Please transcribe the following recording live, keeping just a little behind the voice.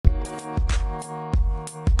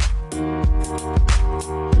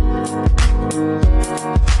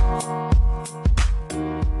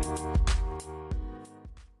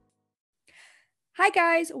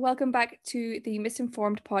guys, welcome back to the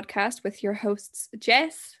Misinformed podcast with your hosts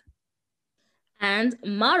Jess and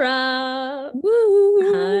Mara.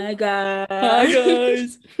 Woo! Hi guys. Hi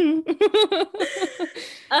guys.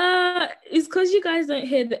 It's because you guys don't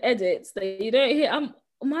hear the edits. That you don't hear.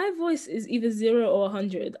 My voice is either 0 or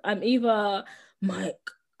 100. I'm either Mike.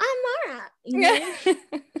 I'm Mara. You know?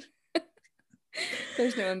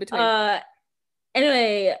 There's no in between.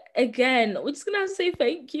 Anyway, again, we're just gonna have to say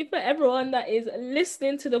thank you for everyone that is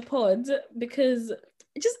listening to the pod, because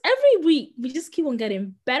just every week we just keep on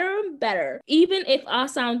getting better and better. Even if our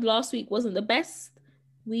sound last week wasn't the best,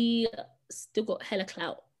 we still got hella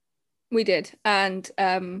clout. We did. And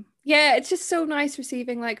yeah, it's just so nice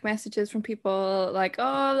receiving like messages from people like,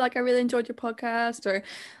 oh, like I really enjoyed your podcast, or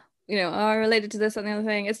oh, I related to this and the other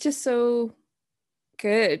thing. It's just so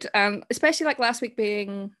good. Especially like last week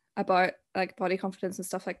being about like body confidence and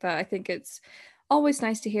stuff like that. I think it's always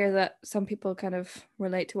nice to hear that some people kind of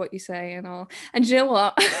relate to what you say and all. And you know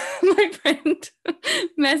what? My friend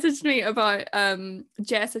messaged me about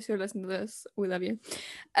Jess, if you're listening to this, we love you.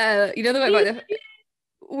 You know the way about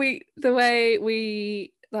the way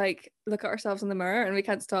we like look at ourselves in the mirror and we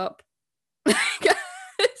can't stop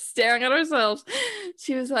staring at ourselves.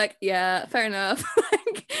 She was like, yeah, fair enough.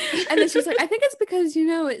 And then she's like, I think it's because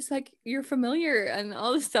it's like you're familiar and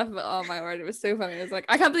all this stuff. But oh my word, it was so funny. I was like,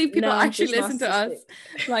 I can't believe people actually listen to us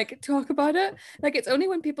like talk about it. Like it's only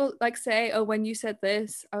when people like say, oh, when you said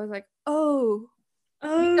this, I was like, oh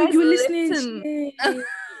you're listening.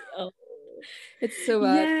 Oh. It's so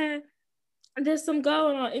bad. Yeah, there's some girl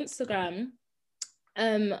on our Instagram,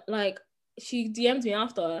 like she DM'd me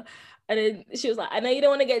after, and then she was like, I know you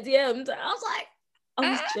don't want to get DM'd. I was like,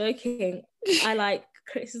 I was joking. I like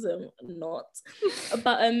criticism, not.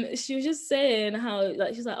 But she was just saying how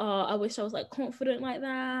like she's like, oh, I wish I was like confident like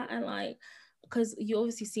that, and like because you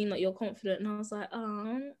obviously seem like you're confident, and I was like,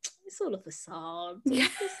 it's all a facade. Yeah.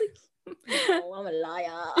 No, I'm a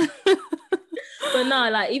liar. But no,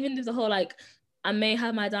 like even with the whole like I may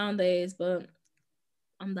have my down days, but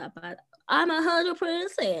I'm that bad. I'm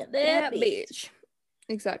 100% that bitch.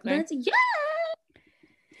 Exactly. But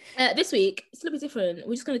yeah. This week it's a little bit different.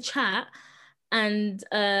 We're just gonna chat. And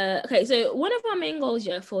okay, so one of our main goals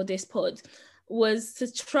for this pod was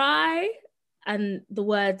to try, and the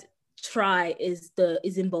word try is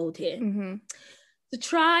in bold here, to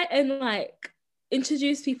try and like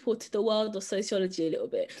introduce people to the world of sociology a little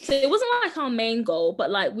bit. So it wasn't like our main goal, but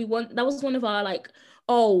like that was one of our like,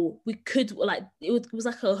 oh, we could like it was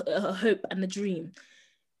like a hope and a dream.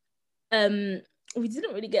 We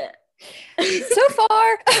didn't really get so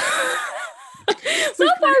far. So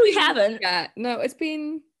far we haven't. Yeah, no, it's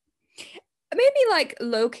been maybe like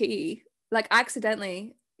low-key, like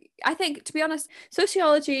accidentally. I think, to be honest,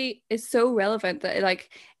 sociology is so relevant that like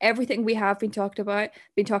everything we have been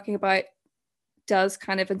talking about does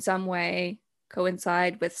kind of in some way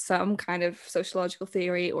coincide with some kind of sociological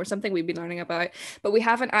theory or something we've been learning about, but we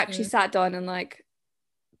haven't actually sat down and like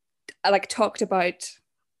talked about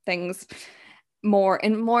things more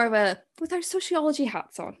of a with our sociology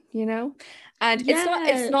hats on, and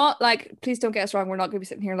it's not like, please don't get us wrong, we're not going to be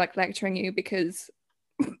sitting here like lecturing you, because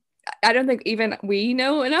I don't think even we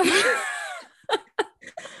know enough.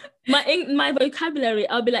 my vocabulary,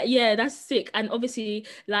 I'll be like, yeah, that's sick, and obviously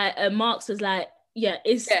like Marx was like, yeah,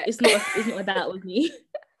 it's not that with me.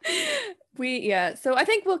 So I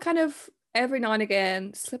think we'll kind of every now and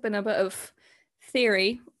again slip in a bit of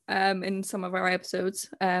theory in some of our episodes,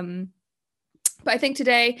 but I think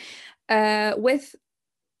today, with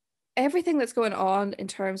everything that's going on in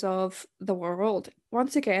terms of the world,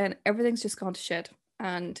 once again, everything's just gone to shit.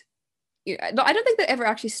 And I don't think that ever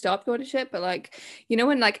actually stopped going to shit, but like,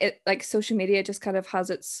 when like social media just kind of has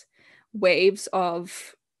its waves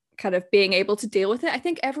of kind of being able to deal with it. I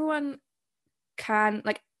think everyone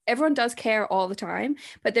does care all the time,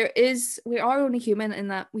 but we are only human in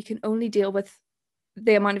that we can only deal with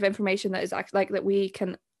the amount of information that is like that we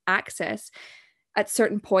can access at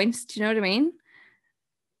certain points. Do you know what I mean?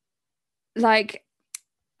 Like,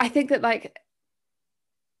 I think that like,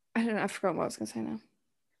 I don't know, I forgot what I was gonna say now.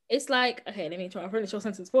 It's like, okay, let me try to finish your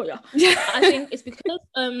sentence for you. I think it's because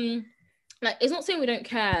like, it's not saying we don't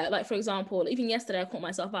care. Like, for example, even yesterday I caught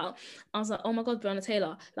myself out. I was like, oh my god, Breonna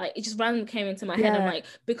Taylor. Like, it just randomly came into my head. I'm like,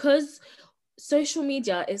 because social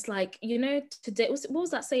media is like, today, what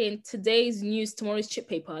was that saying? Today's news, tomorrow's chip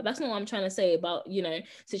paper. That's not what I'm trying to say about,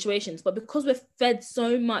 situations. But because we're fed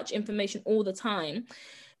so much information all the time,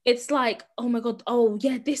 it's like, oh my god, oh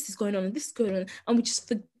yeah, this is going on and this is going on, and we just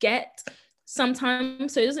forget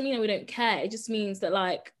sometimes. So it doesn't mean that we don't care. It just means that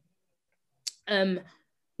like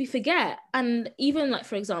we forget. And even like,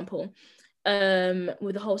 for example,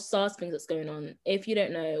 with the whole SARS thing that's going on. If you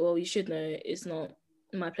don't know, well, you should know. It's not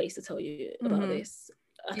my place to tell you about this.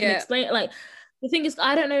 I can explain, like, the thing is,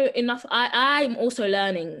 I don't know enough. I'm also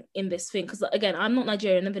learning in this thing, because again, I'm not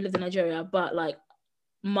Nigerian, never lived in Nigeria, but like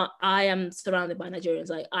I am surrounded by Nigerians.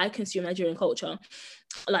 Like, I consume Nigerian culture.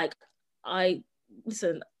 Like,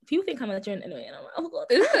 listen, people think I'm Nigerian anyway, and I'm like, oh god.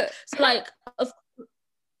 Is it? So like,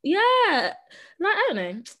 yeah, like, I don't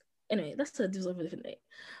know. Anyway, that's a different thing.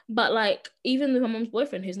 But like, even with my mom's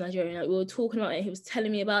boyfriend who's Nigerian, like, we were talking about it, he was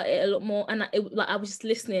telling me about it a lot more, and I was just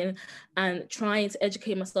listening and trying to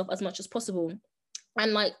educate myself as much as possible.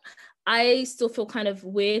 And like, I still feel kind of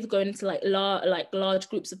weird going into like large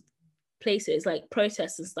groups of places, like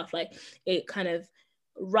protests and stuff. Like, it kind of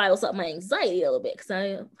riles up my anxiety a little bit, because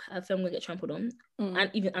I have I'm gonna get trampled on, and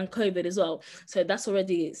COVID as well. So that's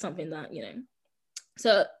already something that, you know.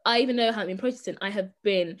 So I, even though I haven't been protesting, I have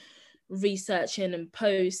been researching and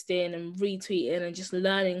posting and retweeting and just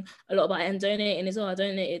learning a lot about it, and donating as well. I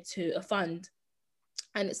donated to a fund,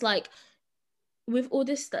 and it's like, with all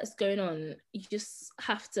this that's going on, you just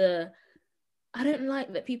have to, I don't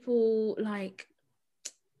like that people, like,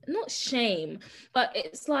 not shame, but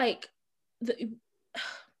it's like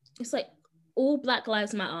it's like all Black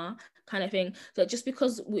Lives Matter kind of thing. So just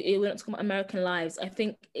because we're not talking about American lives, I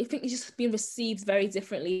think it's just being received very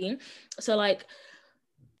differently. So like,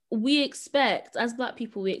 we expect, as Black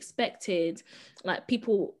people, we expected like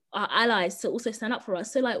people, our allies, to also stand up for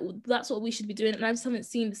us. So like, that's what we should be doing, and I just haven't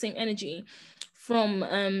seen the same energy from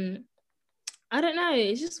I don't know,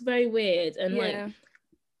 it's just very weird. And like,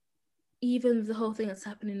 even the whole thing that's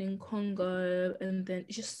happening in Congo, and then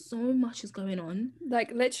just so much is going on.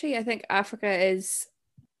 Like, literally, I think Africa is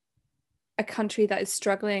a country that is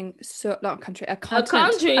struggling. So, not a country, a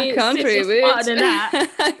continent. A country, you're smarter than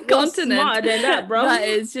that. Continent smarter than that, bro. That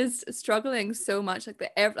is just struggling so much.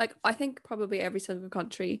 Like I think probably every single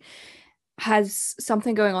country has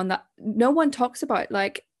something going on that no one talks about.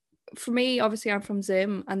 Like, for me, obviously, I'm from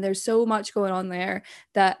Zim, and there's so much going on there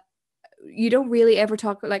that you don't really ever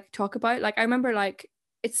talk about. Like, I remember, like,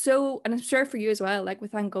 it's so, and I'm sure for you as well, like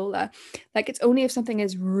with Angola, like, it's only if something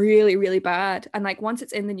is really, really bad, and like once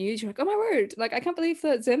it's in the news, you're like, oh my word, like, I can't believe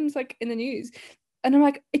that Zim's like in the news. And I'm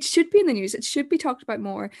like, it should be in the news, it should be talked about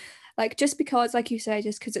more. Like, just because, like you say,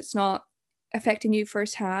 just because it's not affecting you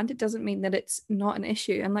firsthand, it doesn't mean that it's not an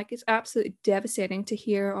issue. And like, it's absolutely devastating to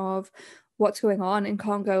hear of what's going on in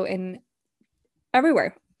Congo, in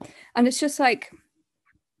everywhere. And it's just like,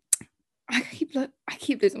 I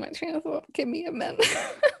keep losing my train of thought. Give me a minute.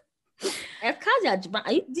 Did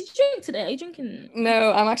you drink today? Are you drinking?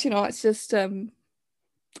 No, I'm actually not. It's just I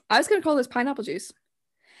was gonna call this pineapple juice.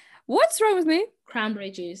 What's wrong with me? Cranberry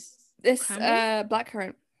juice. This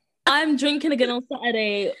blackcurrant. I'm drinking again on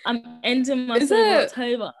Saturday. I'm ending my sober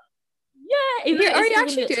October. Yeah, are you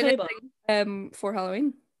actually doing anything for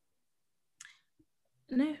Halloween?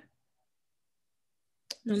 No.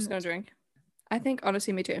 I'm just gonna drink. I think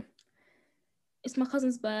honestly, me too. It's my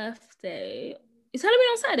cousin's birthday. Is Halloween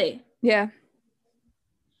on Saturday? Yeah.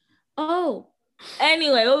 Oh.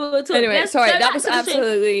 Anyway, sorry, that was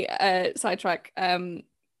absolutely sidetrack.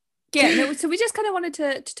 Yeah, no, so we just kind of wanted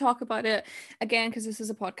to talk about it again, because this is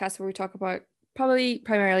a podcast where we talk about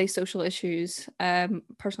primarily social issues,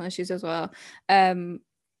 personal issues as well.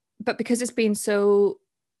 But because it's been so,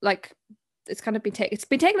 like, it's kind of been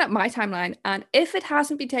taken up my timeline, and if it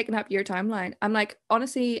hasn't been taken up your timeline, I'm like,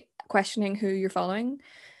 honestly questioning who you're following.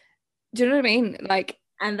 Do you know what I mean? Like,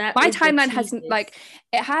 and that my timeline hasn't, like,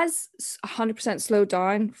 it has 100% slowed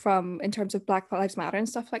down from, in terms of Black Lives Matter and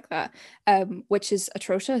stuff like that, which is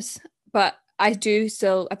atrocious. But I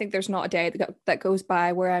think there's not a day that goes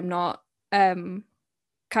by where I'm not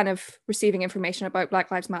kind of receiving information about Black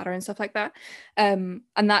Lives Matter and stuff like that. And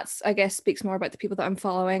that's, I guess, speaks more about the people that I'm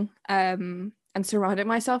following and surrounding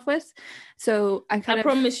myself with. So I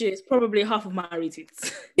promise you, it's probably half of my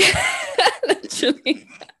retweets. Literally.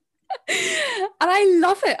 And I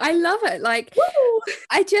love it. Like, woo!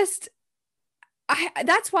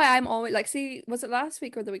 That's why I'm always like, see, was it last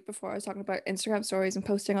week or the week before, I was talking about Instagram stories and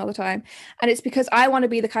posting all the time, and it's because I want to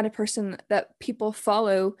be the kind of person that people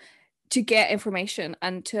follow to get information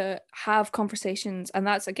and to have conversations. And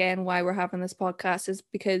that's, again, why we're having this podcast, is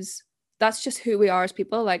because that's just who we are as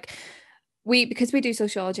people. Like, because we do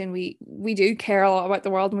sociology, and we do care a lot about the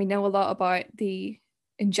world, and we know a lot about the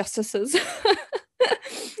injustices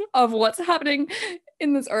of what's happening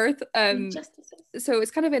in this earth. So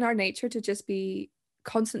it's kind of in our nature to just be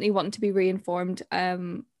constantly wanting to be reinformed,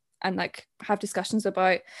 and like have discussions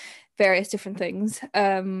about various different things.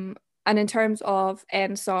 And in terms of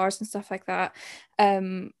SARS and stuff like that,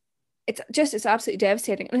 it's absolutely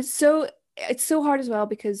devastating. And it's so, it's so hard as well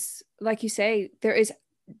because, like you say,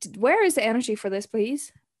 where is the energy for this,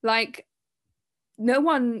 please? Like, no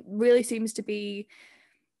one really seems to be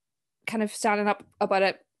kind of standing up about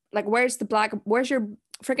it. Like, where's your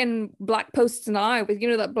freaking black posts now with,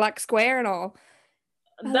 that black square and all?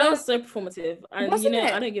 That was so performative, and Wasn't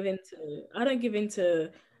it? I don't give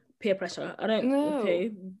into peer pressure. I don't. No.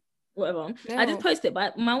 Okay, whatever. No. I did post it,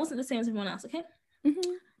 but mine wasn't the same as everyone else. Okay,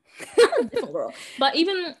 mm-hmm. I'm a different girl. But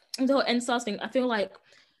even the whole NSARS thing, I feel like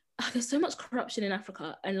there's so much corruption in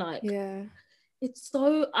Africa, and like, yeah, it's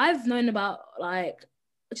so, I've known about like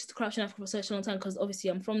just the corruption in Africa for such a long time because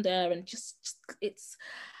obviously I'm from there, and just it's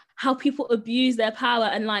how people abuse their power,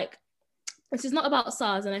 and like, this is not about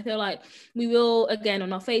SARS. And I feel like we will, again,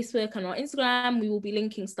 on our Facebook and our Instagram, we will be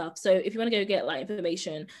linking stuff. So if you want to go get like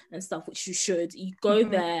information and stuff, which you should, you go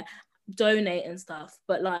there, donate and stuff.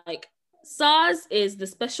 But like, SARS is the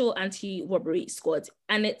Special Anti-Robbery Squad.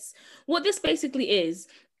 And it's, what this basically is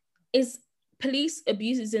police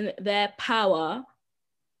abuses in their power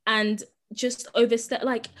and just overstep.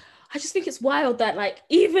 Like, I just think it's wild that like,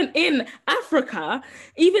 even in Africa,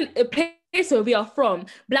 even a place where we are from,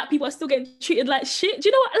 Black people are still getting treated like shit. Do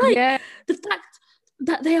you know what? Like, the fact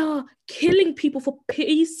that they are killing people for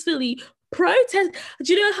peacefully protest.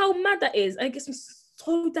 Do you know how mad that is? And it gets me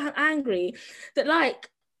so damn angry that like,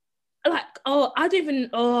 oh, I don't even,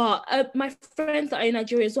 my friends that are in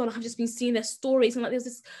Nigeria as well, I've just been seeing their stories, and like, there's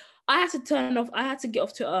this, I had to get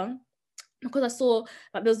off Twitter because I saw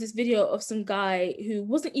like there was this video of some guy who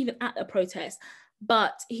wasn't even at a protest,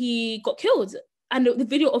 but he got killed. And the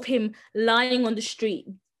video of him lying on the street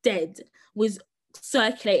dead was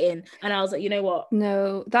circulating. And I was like, you know what?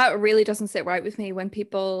 No, that really doesn't sit right with me when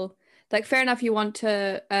people, like, fair enough, you want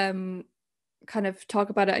to kind of talk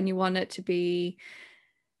about it and you want it to be,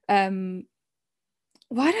 why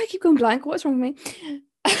do I keep going blank? What's wrong with me?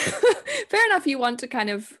 Fair enough, you want to kind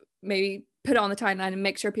of maybe put it on the timeline and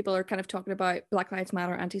make sure people are kind of talking about Black Lives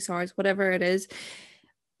Matter, anti-SARS, whatever it is.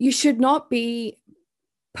 You should not be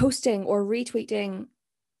posting or retweeting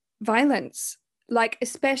violence, like,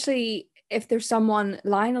 especially if there's someone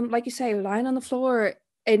lying on, like you say, lying on the floor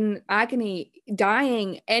in agony,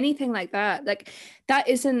 dying, anything like that. Like, that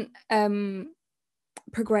isn't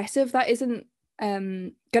progressive. That isn't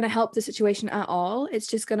gonna help the situation at all. It's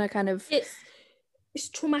just gonna kind of, it's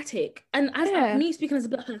traumatic. And as me speaking as a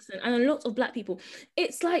Black person and a lot of Black people,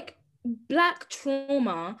 it's like Black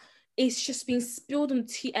trauma is just being spilled on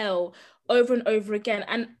TL over and over again.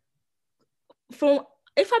 And if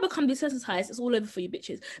I become desensitized, it's all over for you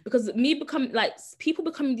bitches. Because people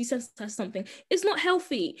becoming desensitized to something, it's not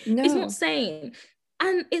healthy. No. It's not sane.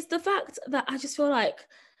 And it's the fact that I just feel like,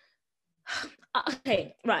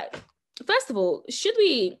 okay, right. First of all, should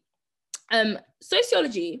we,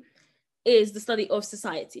 sociology is the study of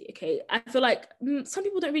society, okay? I feel like some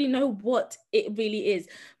people don't really know what it really is,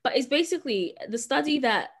 but it's basically the study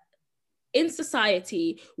that in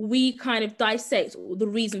society, we kind of dissect the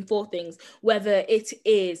reason for things, whether it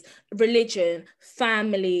is religion,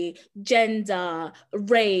 family, gender,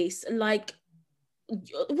 race, like,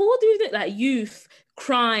 what do you think? Like youth,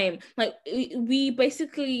 crime, like we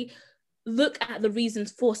basically look at the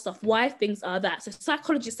reasons for stuff, why things are that. So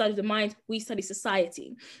psychology studies the mind, we study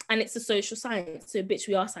society, and it's a social science. So bitch,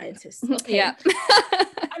 we are scientists. Okay. Yeah.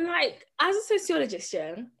 And like, as a sociologist,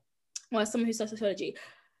 or as someone who studies sociology,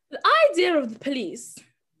 the idea of the police,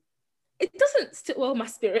 it doesn't sit well with my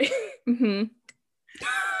spirit. Mm-hmm.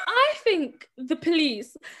 I think the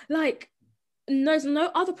police, like, there's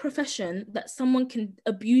no other profession that someone can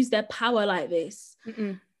abuse their power like this.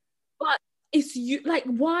 Mm-mm. But it's you, like,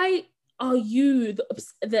 why are you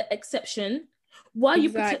the exception? Why are you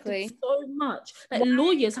protected so much? Like,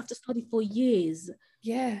 lawyers have to study for years.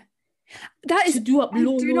 Yeah. That is, I do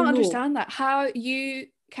not understand that. How you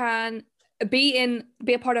can be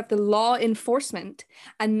a part of the law enforcement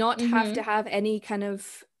and not have to have any kind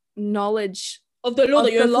of knowledge of the law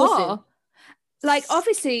that you're enforcing. Like,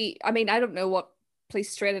 obviously, I mean, I don't know what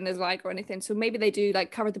police training is like or anything, so maybe they do like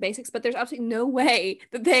cover the basics, but there's absolutely no way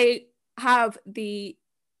that they have the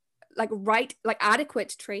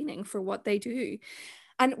adequate training for what they do.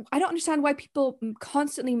 And I don't understand why people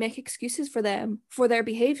constantly make excuses for them, for their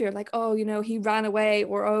behavior. Like, oh, he ran away,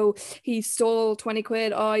 or, oh, he stole 20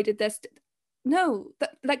 quid. Oh, he did this. No,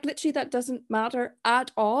 literally that doesn't matter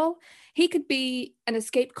at all. He could be an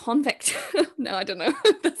escaped convict. No, I don't know.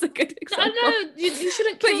 That's a good example. I know, you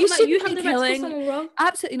shouldn't kill, you shouldn't, you have the right to kill someone wrong.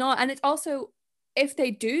 Absolutely not. And it's also, if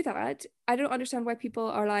they do that, I don't understand why people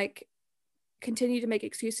are like, continue to make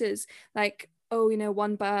excuses. Like, oh,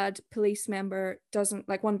 one bad police member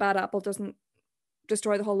one bad apple doesn't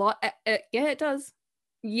destroy the whole lot. Yeah, it does.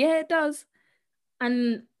 Yeah, it does.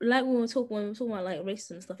 And like when we were talking about like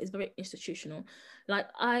racism and stuff, it's very institutional. Like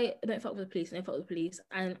I don't fuck with the police, and I fuck with the police.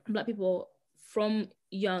 And Black people from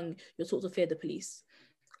young, you're taught to fear the police.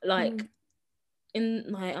 Like in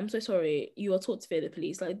like, I'm so sorry, you are taught to fear the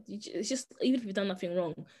police. Like it's just, even if you've done nothing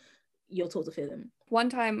wrong, you're taught to fear them. One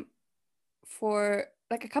time, for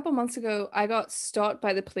like a couple months ago, I got stopped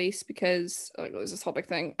by the police because it was this whole big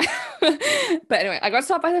thing. But anyway, I got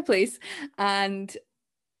stopped by the police, and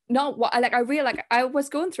not what I really like, I was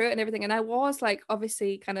going through it and everything, and I was like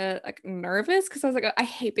obviously kind of like nervous because I was like, I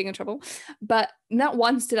hate being in trouble. But not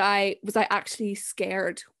once was I actually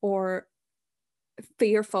scared or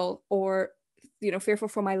fearful, or fearful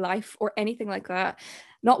for my life or anything like that.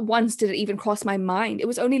 Not once did it even cross my mind. It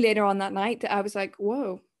was only later on that night that I was like,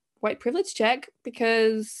 whoa, white privilege check,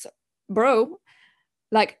 because bro,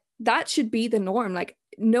 like that should be the norm. Like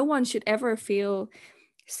no one should ever feel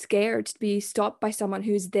scared to be stopped by someone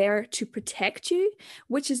who's there to protect you,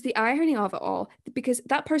 which is the irony of it all. Because if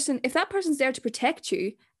that person's there to protect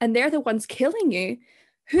you and they're the ones killing you,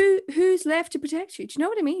 who's left to protect you? Do you know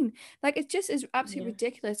what I mean? Like it just is absolutely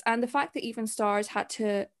ridiculous. And the fact that even STARS had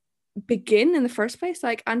to begin in the first place,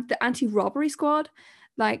 like, and the anti-robbery squad,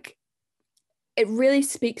 like it really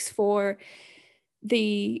speaks for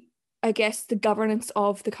the, I guess, the governance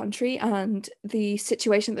of the country and the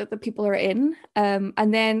situation that the people are in.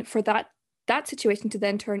 And then for that situation to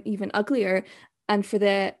then turn even uglier, and for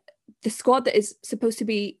the squad that is supposed to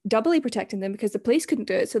be doubly protecting them because the police couldn't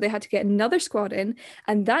do it, so they had to get another squad in,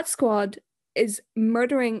 and that squad is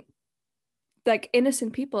murdering like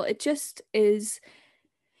innocent people. It just is,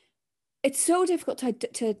 it's so difficult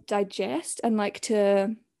to digest and like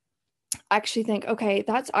to actually think, okay,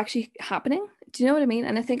 that's actually happening. Do you know what I mean?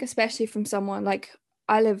 And I think especially from someone like,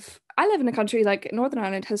 I live in a country like Northern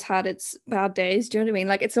Ireland has had its bad days. Do you know what I mean?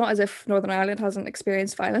 Like it's not as if Northern Ireland hasn't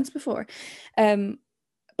experienced violence before.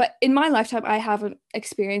 But in my lifetime, I haven't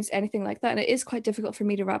experienced anything like that. And it is quite difficult for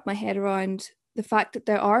me to wrap my head around the fact that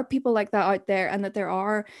there are people like that out there, and that there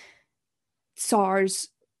are SARS,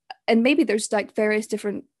 and maybe there's like various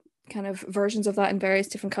different kind of versions of that in various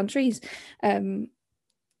different countries.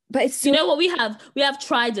 But it's so... You know what we have? We have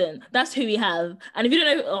Trident. That's who we have. And if you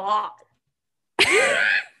don't know,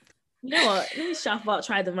 you know what? Let me shout about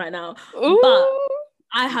Trident right now. Ooh. But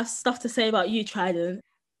I have stuff to say about you, Trident.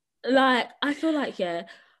 Like, I feel like,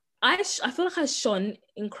 I feel like I shone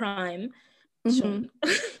in crime. Shone.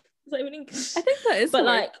 Is that even English? I think that is. But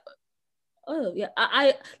like, oh yeah,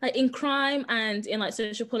 I like in crime and in like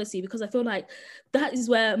social policy, because I feel like that is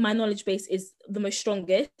where my knowledge base is the most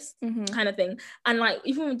strongest, kind of thing. And like,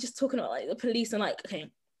 even when just talking about like the police and like, okay,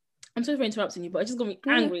 I'm sorry for interrupting you, but I just got me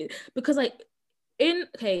angry because like in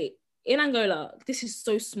Angola, this is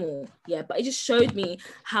so small, but it just showed me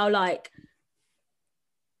how like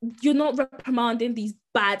you're not reprimanding these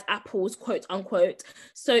bad apples, quote unquote.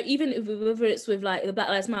 So even if, whether it's with like the Black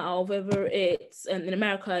Lives Matter, or whether it's in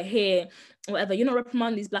America here, or whatever, you're not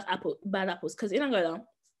reprimanding these bad apples. Because in Angola,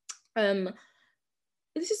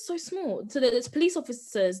 this is so small. So there's police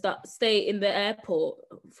officers that stay in the airport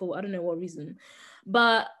for I don't know what reason,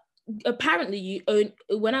 but apparently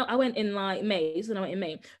when I went in like May, so when I went in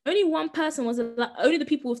May, only one person was only the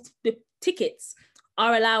people with the tickets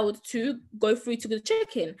are allowed to go through to the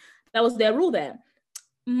check-in. That was their rule there.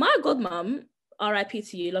 My godmum, RIP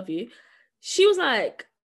to you, love you, she was like,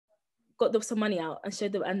 got some money out and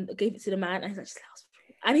showed them and gave it to the man, and he's like, just let us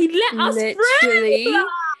through. And he let us through.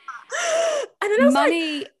 And then I was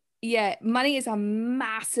money, like, money is a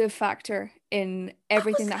massive factor in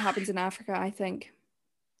everything that happens in Africa, I think.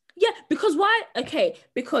 Yeah, because why? Okay,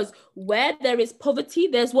 because where there is poverty,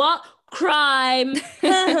 there's what? Crime.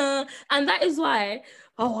 And that is why,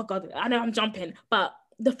 oh my God, I know I'm jumping, but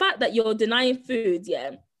the fact that you're denying food,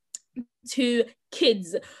 to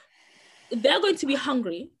kids, they're going to be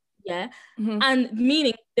hungry, and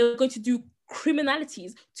meaning they're going to do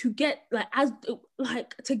criminalities to get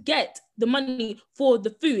to get the money for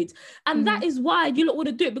the food. And that is why you don't want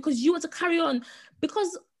to do it, because you want to carry on,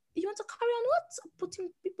 because you want to carry on what? Putting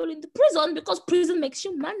people into prison because prison makes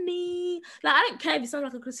you money. Like, I don't care if it sounds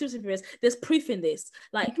like a conspiracy theorist. There's proof in this.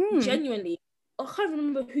 Like, genuinely, I can't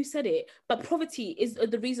remember who said it, but poverty is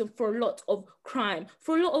the reason for a lot of crime,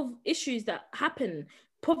 for a lot of issues that happen.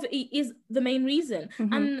 Poverty is the main reason.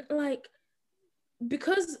 And like,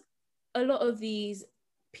 because a lot of these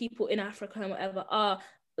people in Africa and whatever are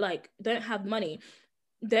like, don't have money,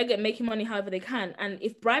 they're making money however they can. And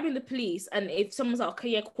if bribing the police, and if someone's like, okay,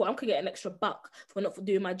 yeah, cool, I'm gonna get an extra buck for not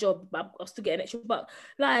doing my job, but I'll still get an extra buck,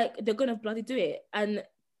 like, they're gonna bloody do it. And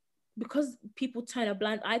because people turn a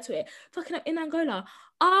blind eye to it. Fucking up in Angola,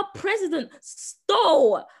 our president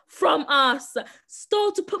stole from us,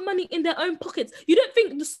 stole to put money in their own pockets. You don't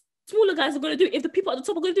think the smaller guys are going to do it if the people at the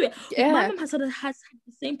top are going to do it? Yeah. My mum has had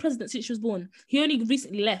the same president since she was born. He only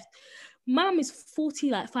recently left. My mum is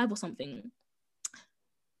 45 or something.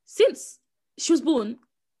 Since she was born,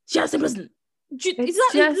 she has the same president. It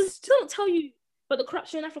doesn't tell you about the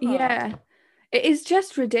corruption in Africa. Yeah, it is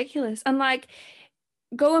just ridiculous. And like,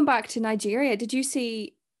 going back to Nigeria, did you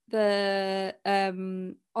see the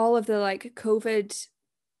all of the like COVID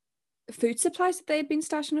food supplies that they had been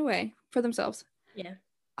stashing away for themselves? Yeah.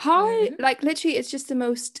 How like literally it's just the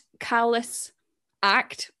most callous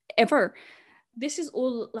act ever. This is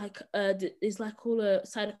all like all a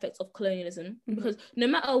side effects of colonialism, because no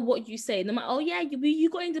matter what you say, no matter you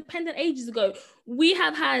got independent ages ago, we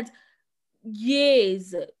have had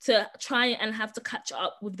years to try and have to catch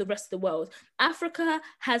up with the rest of the world. Africa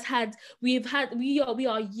we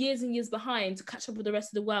are years and years behind to catch up with the rest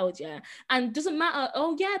of the world, and doesn't matter,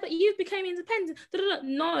 but you became independent.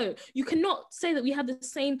 No, you cannot say that we have the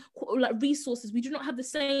same like resources. We do not have the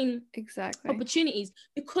same opportunities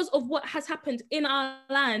because of what has happened in our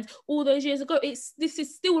land all those years ago. This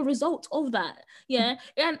is still a result of that, and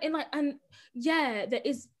there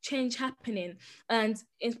is change happening, and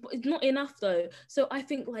it's not enough though. So I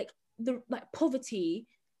think like the poverty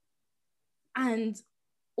and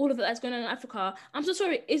all of that that's going on in Africa, I'm so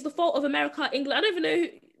sorry, is the fault of America, England. I don't even know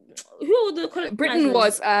who are the colonizers.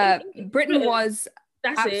 Britain was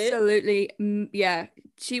that's absolutely it.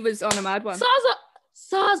 She was on a mad one.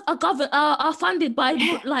 SARS are funded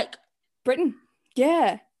by like Britain.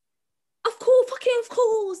 Yeah. Of course.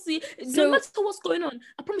 No matter what's going on,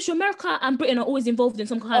 I promise you, America and Britain are always involved in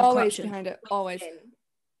some kind of corruption. Always behind it, always.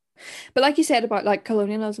 But like you said about like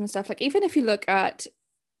colonialism and stuff, like even if you look at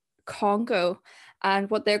Congo and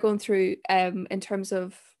what they're going through in terms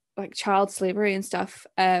of like child slavery and stuff,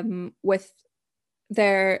 with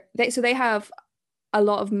they have a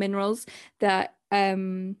lot of minerals that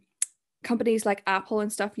companies like Apple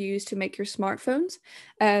and stuff use to make your smartphones.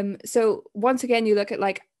 So once again, you look at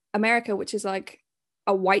like America, which is like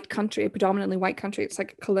a predominantly white country. It's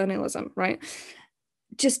like colonialism, right?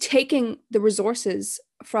 Just taking the resources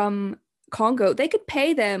from Congo, they could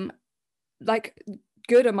pay them like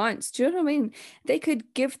good amounts. Do you know what I mean? They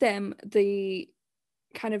could give them the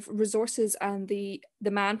kind of resources and the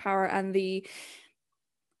manpower and I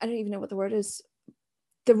don't even know what the word is,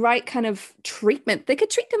 the right kind of treatment. They could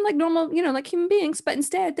treat them like normal, like human beings, but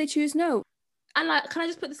instead they choose no. And like, can I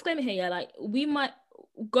just put a disclaimer here? Like, we might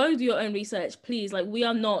go do your own research, please. Like, we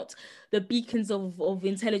are not the beacons of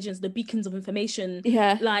intelligence, the beacons of information.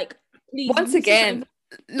 Yeah. Like, please. Once again,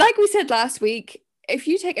 like we said last week, if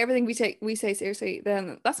you take everything we say seriously,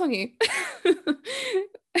 then that's on you. You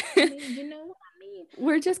know what I mean?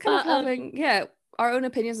 We're just kind of having our own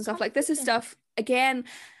opinions and stuff. Like, this is stuff again.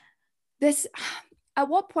 At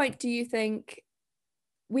what point do you think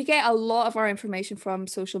we get a lot of our information from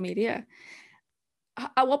social media?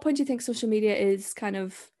 At what point do you think social media is kind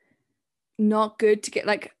of not good to get,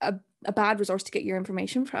 like a bad resource to get your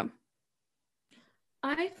information from?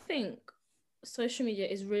 I think social media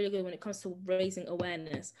is really good when it comes to raising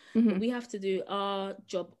awareness. But we have to do our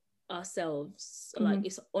job ourselves. Like,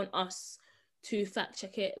 it's on us to fact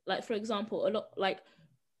check it. Like, for example, a lot like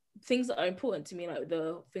things that are important to me, like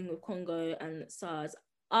the thing with Congo and SARS,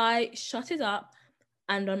 I shut it up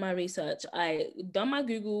and done my research. I done my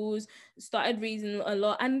Googles, started reading a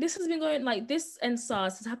lot, and this has been going like this, and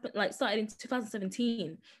SARS has happened like started in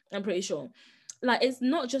 2017. I'm pretty sure. Like, it's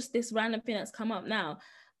not just this random thing that's come up now,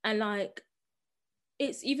 and like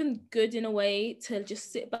it's even good in a way to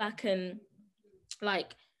just sit back and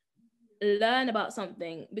like learn about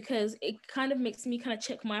something, because it kind of makes me kind of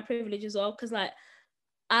check my privilege as well. Because like,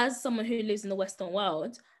 as someone who lives in the Western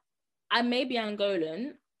world, I may be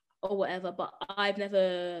Angolan or whatever, but I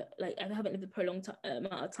haven't lived a prolonged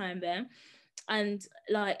amount of time there, and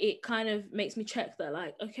like it kind of makes me check that,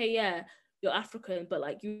 like, okay, yeah, you're African, but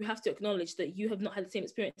like you have to acknowledge that you have not had the same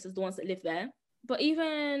experience as the ones that live there. But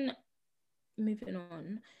even moving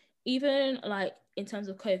on, even like in terms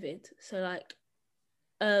of COVID, so like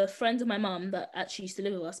a friend of my mum that actually used to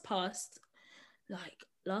live with us passed like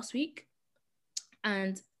last week,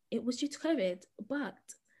 and it was due to COVID. But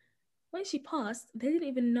when she passed, they didn't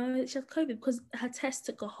even know that she had COVID because her test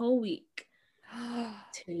took a whole week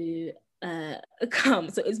to come.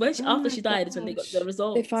 So it's when after she died is when they got the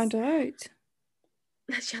results. They found out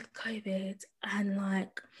that she had COVID, and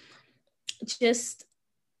like just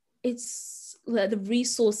it's like the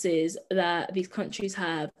resources that these countries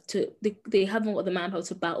have they haven't got the manpower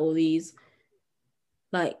to battle these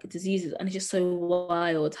like diseases, and it's just so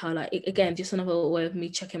wild how like again, just another way of me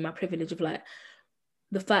checking my privilege of like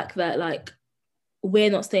the fact that like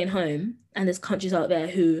we're not staying home and there's countries out there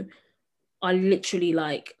who are literally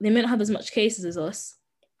like, they may not have as much cases as us,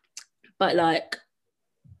 but like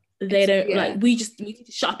they don't like, we need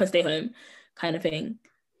to shut up and stay home kind of thing.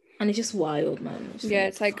 And it's just wild, man.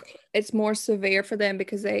 It's like it's more severe for them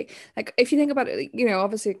because they, like, if you think about it, you know,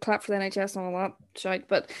 obviously clap for the NHS and all that shite,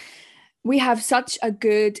 but we have such a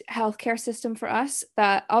good healthcare system for us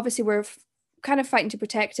that obviously we're kind of fighting to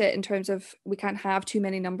protect it in terms of we can't have too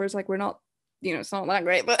many numbers. Like, we're not, you know, it's not that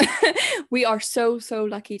great, but we are so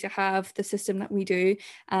lucky to have the system that we do,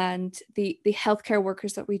 and the healthcare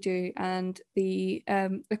workers that we do, and the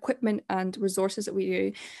equipment and resources that we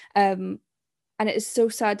do. And it is so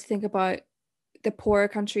sad to think about the poorer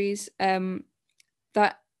countries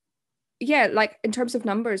that, yeah, like in terms of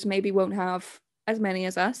numbers, maybe won't have as many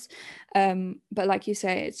as us. But like you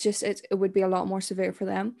say, it's just, it would be a lot more severe for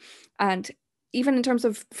them. And even in terms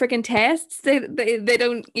of freaking tests, they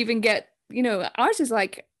don't even get, you know, ours is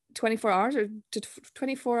like 24 hours or to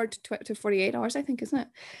 24 to 48 hours, I think, isn't it?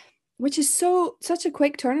 Which is such a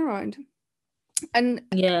quick turnaround. And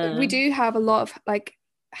we do have a lot of like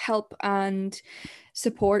help and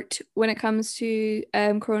support when it comes to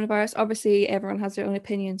coronavirus. Obviously, everyone has their own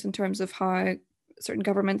opinions in terms of how certain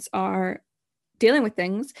governments are dealing with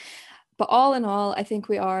things, but all in all, I think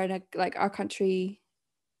we are in a, like, our countries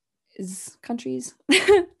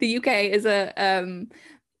the UK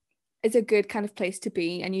is a good kind of place to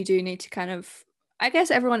be, and you do need to kind of, I guess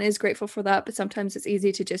everyone is grateful for that, but sometimes it's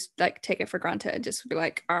easy to just like take it for granted and just be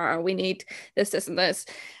like, we need this and this.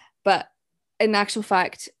 But in actual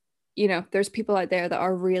fact, you know, there's people out there that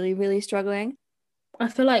are really, really struggling. I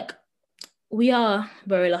feel like we are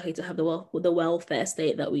very lucky to have the welfare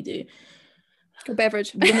state that we do. Go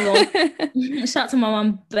Beverage. Shout out to my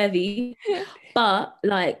mum Bevy. But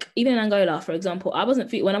like, even in Angola, for example, I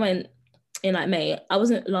wasn't when I went in like May,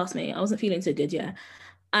 last May, I wasn't feeling too good, yeah.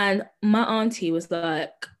 And my auntie was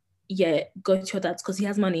like, yeah, go to your dad's because he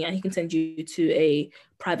has money and he can send you to a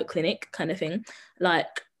private clinic kind of thing.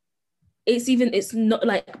 Like, it's not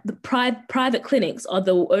like the private clinics are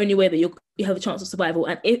the only way that you have a chance of survival,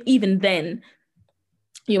 and even then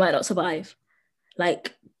you might not survive.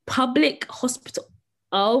 Like, public hospital,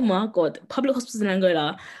 oh my god, public hospitals in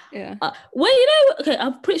Angola, well, you know, okay,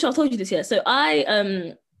 I'm pretty sure I told you this, yeah. So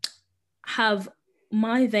I have,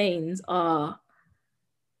 my veins are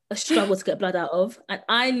a struggle to get blood out of, and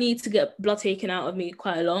I need to get blood taken out of me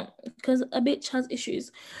quite a lot because a bitch has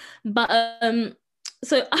issues. But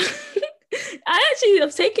so I actually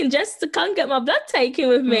have taken Jess to come get my blood taken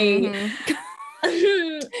with me.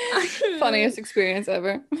 Funniest experience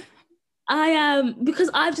ever. Because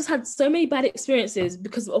I've just had so many bad experiences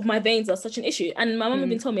because of my veins are such an issue. And my mum had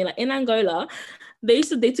been telling me, like, in Angola, they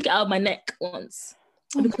took it out of my neck once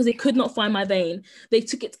because they could not find my vein. They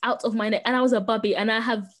took it out of my neck, and I was a bubby, and I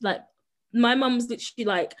have like, my mum's literally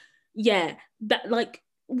like, yeah, that, like,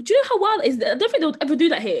 do you know how wild it is? I don't think they'll ever do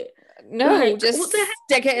that here. No, like, just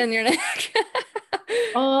stick it in your neck.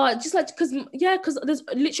 Just like, because there's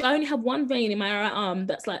literally, I only have one vein in my right arm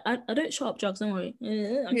that's like, I don't show up drugs, don't worry.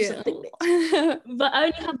 I'm just a thick bitch. But I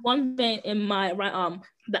only have one vein in my right arm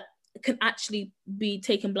that can actually be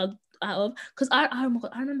taken blood out of. Because I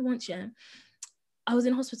remember once, yeah, I was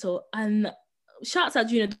in hospital, and shout out to our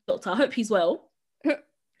junior doctor, I hope he's well.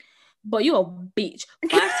 But you're a bitch.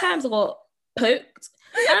 5 times I got poked.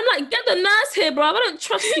 And I'm like, get the nurse here, bro. I don't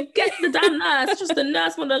trust you. Get the damn nurse. Just the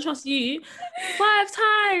nurse more than I trust you. 5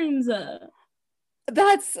 times.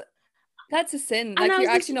 That's a sin. Like,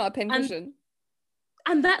 you're actually not a pincushion.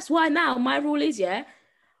 And that's why now my rule is, yeah,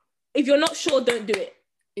 if you're not sure, don't do it.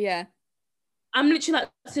 Yeah. I'm literally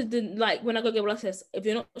like when I go get blood tests, if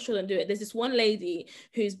you're not sure, don't do it. There's this one lady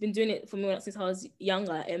who's been doing it for me since I was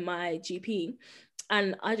younger in my GP.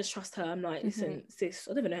 And I just trust her. I'm like, listen, sis,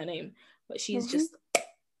 I don't even know her name, but she's just,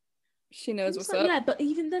 she knows what's up. Yeah, but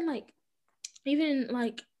even then, like,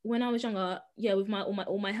 when I was younger, yeah, with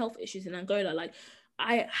all my health issues in Angola, like,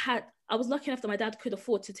 I was lucky enough that my dad could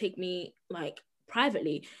afford to take me like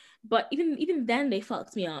privately, but even then they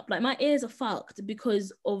fucked me up. Like, my ears are fucked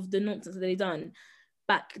because of the nonsense that they done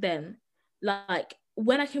back then. Like,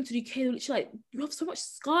 when I came to the UK, they were literally like, you have so much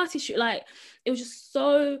scar tissue. Like, it was just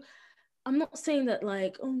so. I'm not saying that,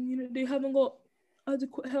 like, oh, you know, they haven't got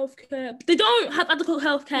adequate healthcare. They don't have adequate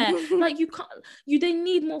healthcare. Like, you can't. They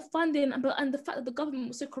need more funding, and the fact that the government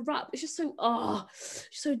was so corrupt, it's just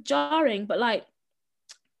so jarring. But like,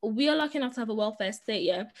 we are lucky enough to have a welfare state.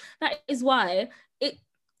 Yeah, that is why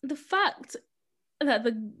the fact that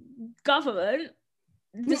the government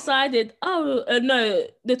decided, no,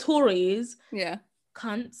 the Tories, Yeah.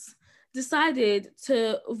 cunts, decided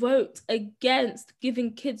to vote against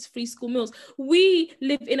giving kids free school meals. We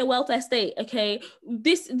live in a welfare state, okay?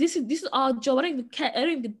 This is our job. I don't even care. I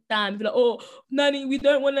don't even damn. Be like, oh, nanny, we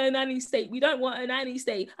don't want a nanny state. We don't want a nanny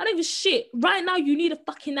state. I don't give a shit. Right now, you need a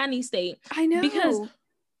fucking nanny state. I know. Because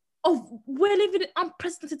we're living in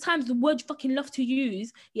unprecedented times, the word you fucking love to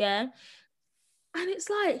use, yeah? And it's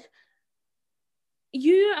like,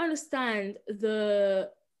 you don't understand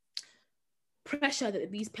the pressure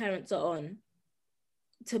that these parents are on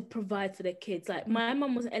to provide for their kids. Like, my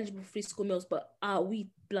mum wasn't eligible for free school meals, but we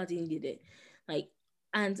bloody needed it. Like,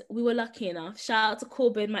 and we were lucky enough. Shout out to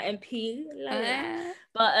Corbyn, my MP.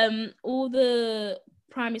 But all the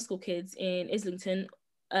primary school kids in Islington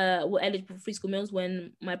were eligible for free school meals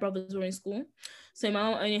when my brothers were in school. So my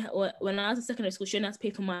mum only, when I was in secondary school, she only had to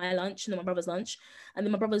pay for my lunch and then my brother's lunch. And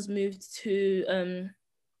then my brothers moved to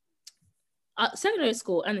secondary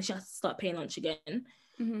school, and then she had to start paying lunch again.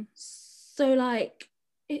 Mm-hmm. So like,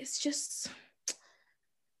 it's just,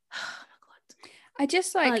 oh my god, I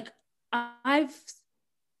just like I've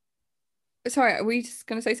sorry, are we just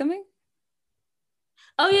gonna say something?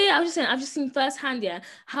 Oh yeah, I was just saying, I've just seen firsthand, yeah,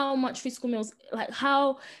 how much free school meals, like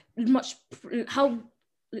how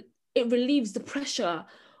it relieves the pressure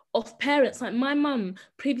of parents. Like, my mum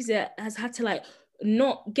previously has had to like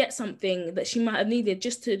not get something that she might have needed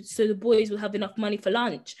just so the boys would have enough money for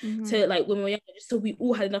lunch. So like, when we were younger, just so we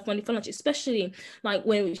all had enough money for lunch, especially like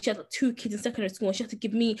when she had like 2 kids in secondary school and she had to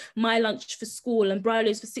give me my lunch for school and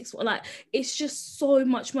Briley's for 6. Like, it's just so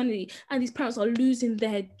much money, and these parents are losing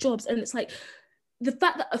their jobs. And it's like, the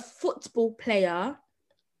fact that a football player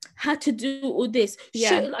had to do all this,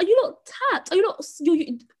 are you not tapped? Are you not,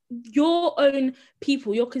 your own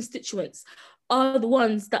people, your constituents are the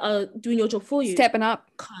ones that are doing your job for you, stepping up?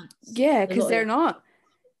 Can't. Yeah, because they're not.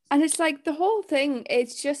 And it's like, the whole thing,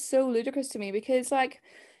 it's just so ludicrous to me, because like,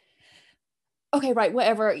 okay, right,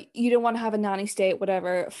 whatever, you don't want to have a nanny state,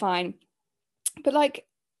 whatever, fine, but like,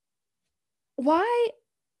 why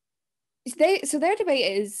so their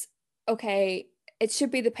debate is, okay, it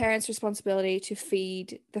should be the parents' responsibility to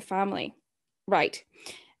feed the family, right?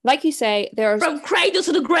 Like you say, there's from cradle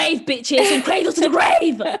to the grave, bitches, from cradle to the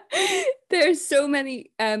grave. There's so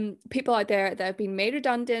many people out there that have been made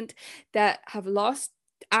redundant, that have lost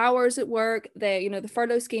hours at work. The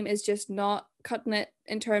furlough scheme is just not cutting it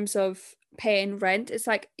in terms of paying rent. It's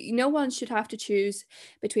like, no one should have to choose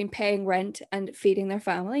between paying rent and feeding their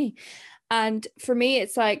family. And for me,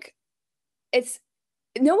 it's like, it's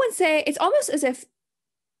almost as if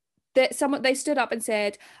they stood up and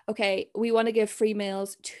said, okay, we want to give free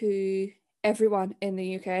meals to everyone in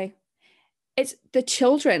the UK. It's the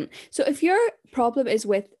children. So if your problem is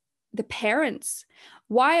with the parents,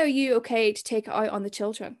 why are you okay to take it out on the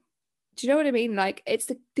children? Do you know what I mean? Like, it's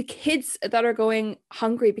the kids that are going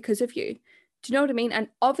hungry because of you. Do you know what I mean? And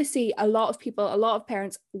obviously a lot of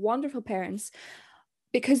parents, wonderful parents,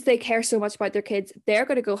 because they care so much about their kids, they're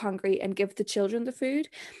going to go hungry and give the children the food.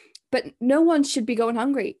 But no one should be going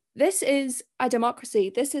hungry. This is a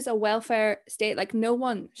democracy. This is a welfare state. Like, no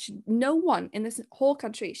one in this whole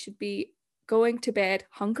country should be going to bed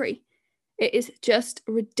hungry. It is just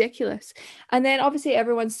ridiculous. And then obviously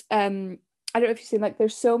everyone's I don't know if you've seen, like,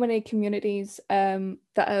 there's so many communities that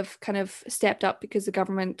have kind of stepped up because the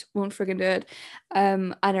government won't friggin' do it,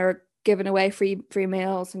 and are giving away free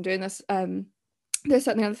meals and doing this there's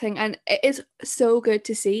something other thing, and it is so good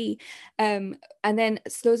to see. And then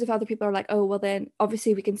loads of other people are like, oh, well, then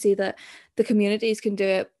obviously we can see that the communities can do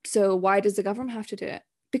it, so why does the government have to do it?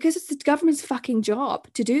 Because it's the government's fucking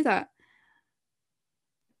job to do that.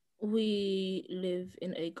 We live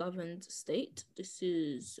in a governed state. This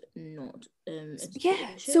is not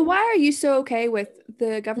yeah. So why are you so okay with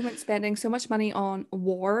the government spending so much money on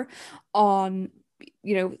war, on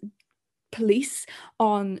police,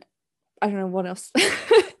 on I don't know what else.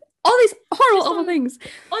 All these horrible, awful things.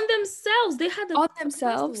 On themselves. They had on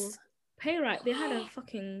themselves. Pay rise. They had a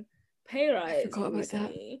fucking pay rise. I forgot about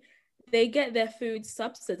that. They get their food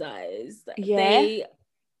subsidized. Yeah.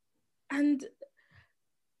 And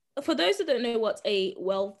for those who don't know what a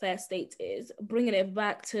welfare state is, bringing it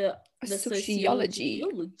back to the sociology.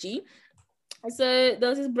 So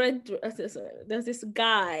there's this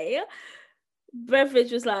guy.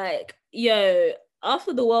 Beveridge was like, yo,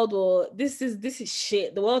 after the World War, this is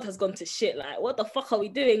shit. The world has gone to shit. Like, what the fuck are we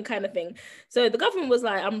doing, kind of thing. So the government was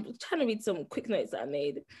like, I'm trying to read some quick notes that I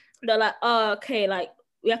made. They're like, oh, okay, like,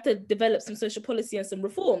 we have to develop some social policy and some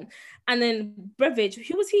reform. And then Beveridge,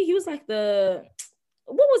 who was he? He was like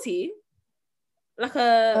what was he? Like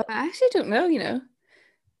I actually don't know,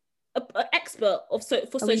 an expert for A wee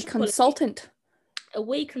social policy, consultant. a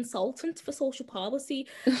wee consultant for social policy.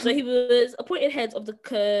 So he was appointed head of the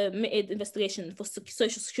committed investigation for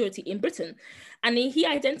social security in Britain, and he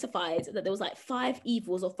identified that there was like 5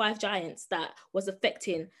 evils or 5 giants that was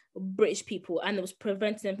affecting British people, and it was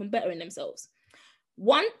preventing them from bettering themselves.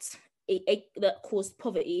 Want, that caused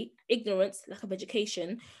poverty, ignorance, lack of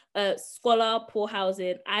education, squalor, poor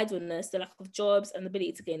housing, idleness, the lack of jobs and the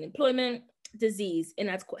ability to gain employment, disease,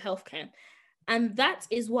 inadequate healthcare. And that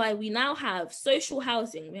is why we now have social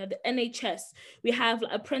housing, we have the NHS, we have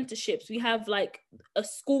like apprenticeships, we have like a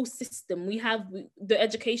school system, we have the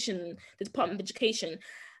education, the Department of Education.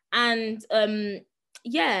 And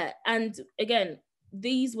yeah, and again,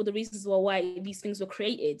 these were the reasons why these things were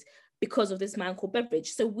created, because of this man called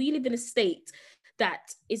Beveridge. So we live in a state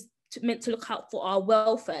that is meant to look out for our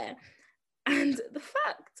welfare. And the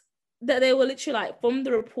fact that they were literally like, from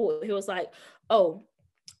the report, he was like, oh,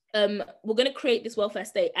 we're going to create this welfare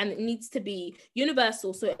state, and it needs to be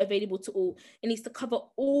universal, so available to all. It needs to cover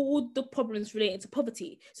all the problems relating to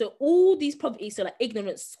poverty. So all these poverty, so like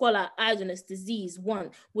ignorance, squalor, idleness, disease,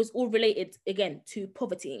 want, was all related again to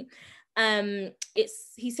poverty.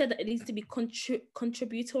 He said that it needs to be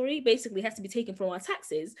contributory, basically it has to be taken from our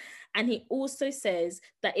taxes. And he also says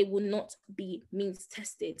that it will not be means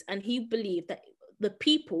tested. And he believed that the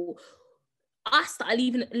people, us that are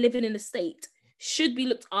living in the state, should be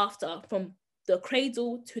looked after from the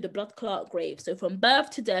cradle to the blood clot grave. So from birth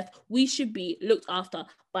to death, we should be looked after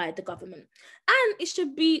by the government. And it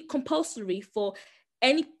should be compulsory for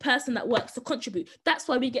any person that works to contribute. That's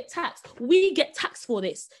why we get taxed. We get taxed for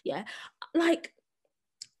this. Yeah. Like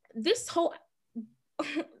this whole, oh,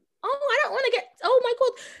 I don't want to get, oh my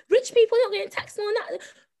God, rich people are not getting taxed on that.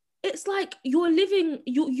 It's like you're living,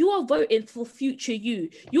 you are voting for future you.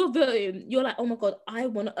 You're voting, you're like, oh my God, I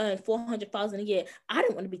want to earn 400,000 a year. I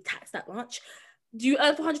don't want to be taxed that much. Do you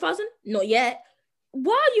earn 400,000? Not yet.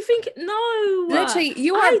 Why are you thinking? No. Literally,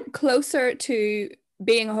 you are closer to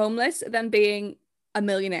being homeless than being a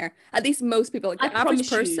millionaire. At least most people, like the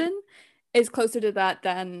average person is closer to that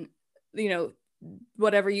than, you know,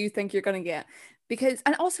 whatever you think you're going to get. Because,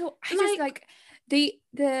 and also, I just like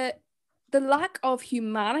the lack of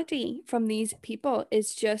humanity from these people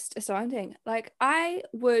is just astounding. Like, I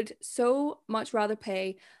would so much rather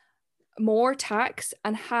pay more tax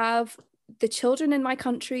and have the children in my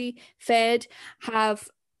country fed, have,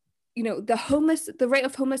 you know, the rate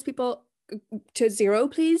of homeless people to 0,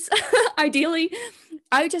 please. Ideally.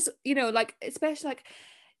 I would just, you know, like, especially like,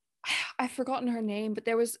 I've forgotten her name, but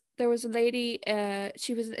there was a lady,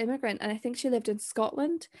 she was an immigrant, and I think she lived in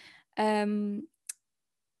Scotland.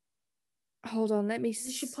 Hold on, let me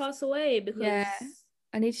Did she pass away? Because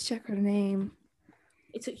I need to check her name.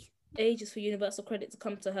 It took ages for universal credit to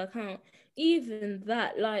come to her account. Even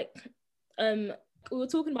that, like, we were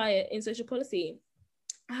talking about it in social policy,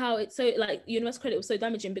 how it's so like universal credit was so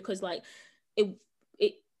damaging because like it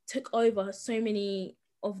took over so many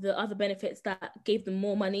of the other benefits that gave them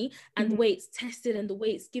more money, and the way it's tested and the way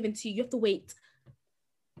it's given to you, you have to wait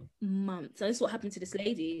months. And this is what happened to this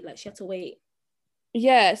lady. Like, she had to wait.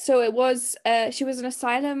 Yeah, so it was she was an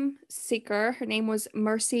asylum seeker. Her name was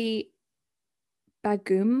Mercy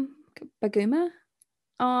Baguma.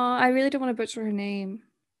 Oh, I really don't want to butcher her name.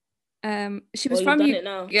 She was from it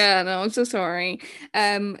now. Yeah, no, I'm so sorry.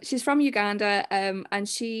 She's from Uganda. And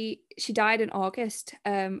she died in August.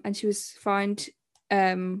 And she was found.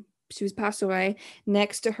 She was passed away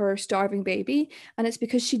next to her starving baby, and it's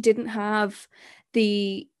because she didn't have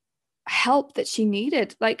the help that she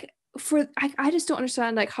needed. Like, I just don't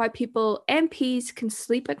understand like how MPs can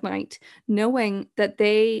sleep at night knowing that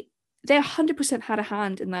they 100% had a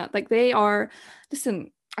hand in that. Like, they are,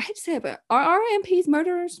 listen, I hate to say it, but are our MPs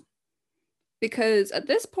murderers? Because at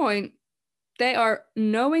this point, they are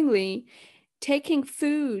knowingly taking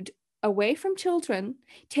food away from children,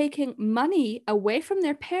 taking money away from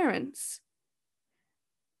their parents,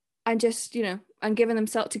 and just, you know, and give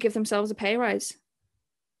themselves a pay rise.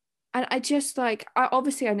 And I just like,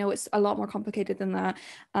 obviously I know it's a lot more complicated than that,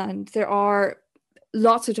 and there are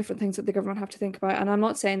lots of different things that the government have to think about, and I'm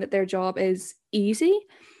not saying that their job is easy,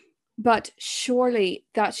 but surely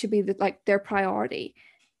that should be their priority.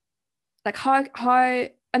 Like, how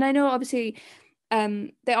and I know obviously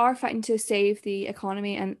they are fighting to save the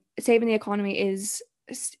economy, and saving the economy is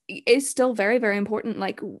still very, very important.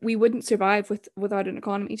 Like, we wouldn't survive without an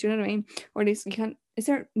economy, do you know what I mean? Or at least you can't. Is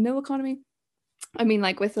there no economy? I mean,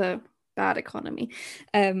 like, with a bad economy,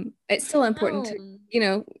 it's still important to, you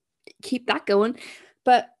know, keep that going.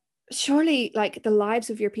 But surely, like, the lives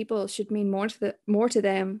of your people should mean more to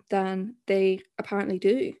them than they apparently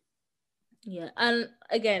do. Yeah, and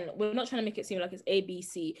again, we're not trying to make it seem like it's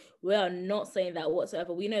ABC. We are not saying that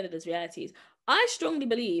whatsoever. We know that there's realities. I strongly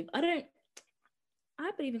believe, I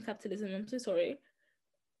believe in capitalism. I'm so sorry.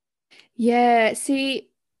 Yeah, see,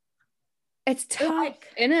 it's tough, Like,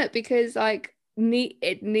 innit? Because like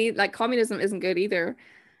like communism isn't good either.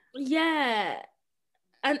 yeah.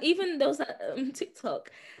 And even there was that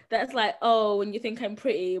TikTok that's like, oh, when you think I'm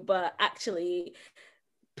pretty, but actually,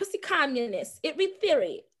 pussy communist. It read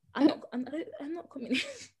theory. I'm not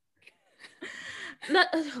communist.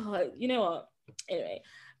 You know what? Anyway,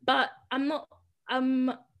 but I'm not.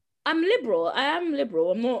 I'm I'm liberal. I am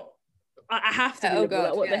liberal. I'm not. I have to be Oh liberal. Like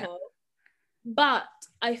God, what the yeah. hell? But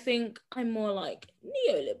I think I'm more like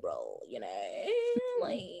neoliberal.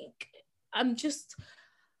 Like I'm just.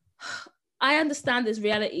 I understand there's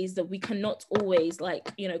realities that we cannot always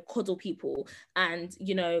like, coddle people and,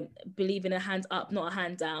 believe in a hand up, not a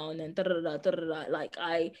hand down and da da da da da. Like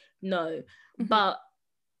I know, Mhm. but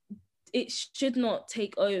it should not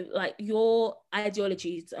take over like your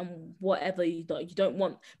ideologies and whatever you don't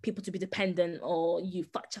want people to be dependent or you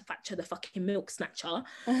fatcha the fucking milk snatcher.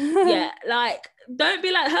 Yeah, like don't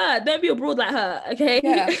be like her, don't be abroad like her, okay?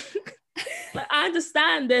 Yeah, Like I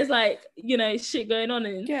understand there's like shit going on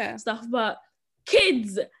and yeah. stuff, but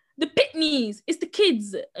kids, the pitneys, it's the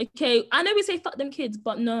kids, okay? I know we say fuck them kids,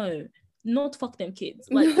 but no, not fuck them kids.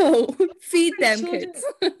 Like No, feed them children, kids.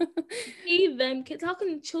 feed them kids. How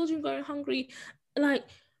can children go hungry? Like,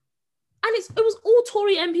 and it was all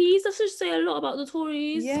Tory MPs. That should say a lot about the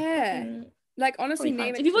Tories. Yeah. Fucking Like honestly, Tory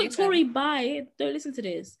name fans. and If you vote shame them. Tory, bye. Don't listen to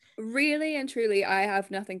this. Really and truly, I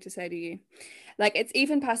have nothing to say to you. Like it's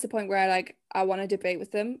even past the point where I want to debate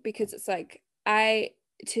with them because it's like I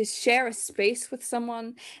to share a space with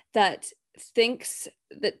someone that thinks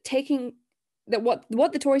that taking that what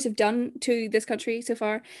the Tories have done to this country so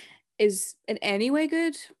far is in any way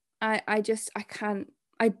good. I can't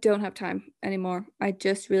I don't have time anymore. I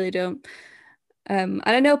just really don't. And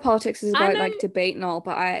I know politics is I about know. like debate and all,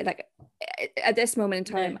 but I like at this moment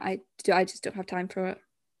in No. time, I just don't have time for it.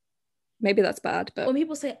 Maybe that's bad, but When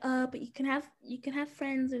people say, but you can have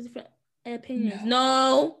friends with different opinions.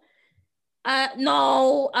 no. No.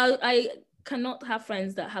 No. I cannot have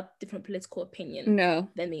friends that have different political opinion No.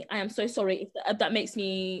 than me. I am so sorry if that makes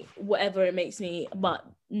me whatever it makes me, but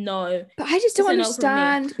no. But I just don't It's a no from me.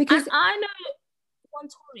 understand And because I know one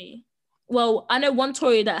Tory. Well, I know one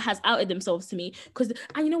Tory that has outed themselves to me because,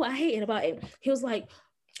 and you know what I hated about him? He was like,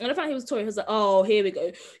 and I found he was Tory. He was like, "Oh, here we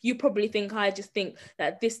go. You probably think I just think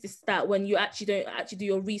that this, that, when you actually don't actually do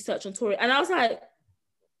your research on Tory." And I was like,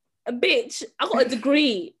 "Bitch, I got a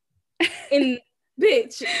degree in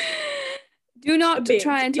bitch, do a not try bitch.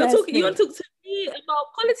 and You're test talking. You me. want to talk to me about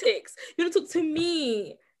politics? You want to talk to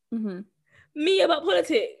me, Mhm. me about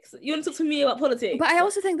politics? You want to talk to me about But politics?" I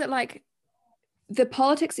also think that like the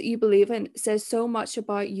politics that you believe in says so much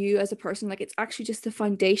about you as a person. Like it's actually just the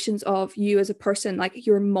foundations of you as a person, like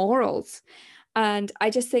your morals. And I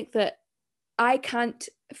just think that I can't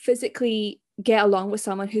physically get along with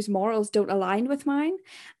someone whose morals don't align with mine.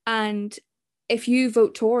 And if you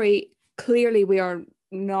vote Tory, clearly we are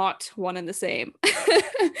not one and the same.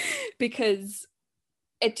 Because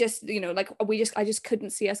it just, like I just couldn't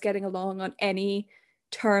see us getting along on any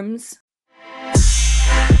terms.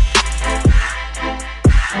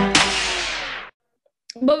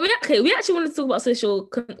 But we actually wanted to talk about social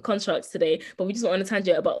constructs today, but we just went on a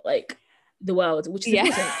tangent about like the world, which is Yeah.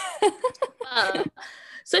 important.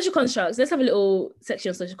 Social constructs. Let's have a little section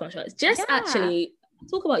on social constructs. Jess Yeah. actually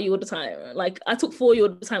talk about you all the time. Like I talk for you all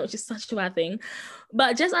the time, which is such a bad thing.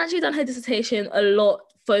 But Jess actually done her dissertation a lot,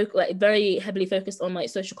 like very heavily focused on like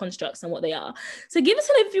social constructs and what they are. So give us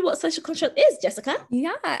an overview what social construct is, Jessica.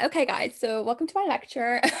 Yeah. Okay, guys. So welcome to my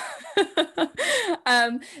lecture.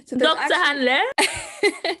 So there's Dr. actually Handler.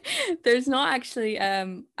 there's not actually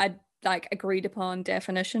a like agreed upon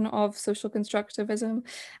definition of social constructivism.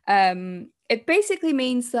 It basically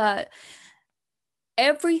means that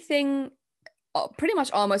everything, pretty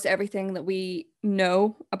much almost everything that we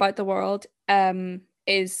know about the world,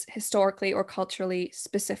 is historically or culturally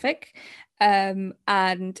specific.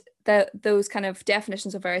 And those kind of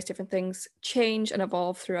definitions of various different things change and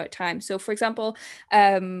evolve throughout time. So, for example,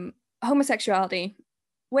 homosexuality,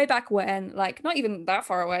 way back when, like not even that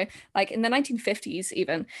far away, like in the 1950s,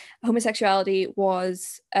 even, homosexuality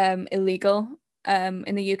was illegal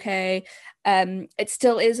in the UK. It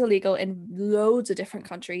still is illegal in loads of different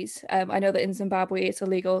countries. I know that in Zimbabwe it's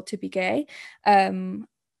illegal to be gay. And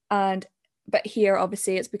but here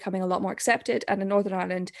obviously it's becoming a lot more accepted. And in Northern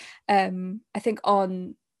Ireland, I think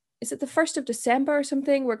on is it the 1st of December or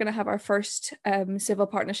something? We're going to have our first civil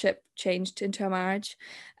partnership changed into a marriage.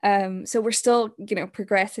 So we're still,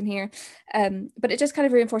 progressing here. But it just kind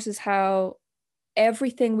of reinforces how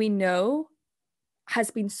everything we know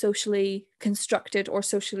has been socially constructed or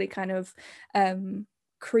socially kind of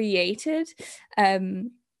created.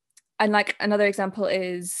 And like another example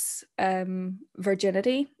is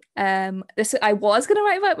virginity. This I was going to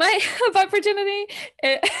write about virginity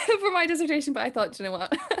for my dissertation, but I thought, you know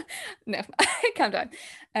what, no, calm down.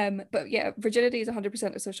 But yeah, virginity is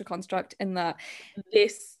 100% a social construct in that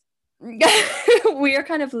this we are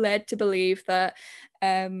kind of led to believe that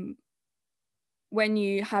when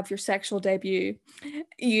you have your sexual debut,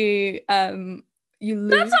 you lose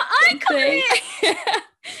that's what something. I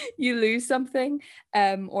You lose something,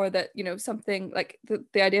 or that something like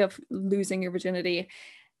the idea of losing your virginity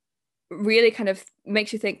really kind of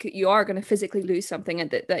makes you think you are going to physically lose something,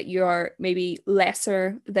 and that you are maybe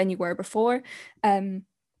lesser than you were before,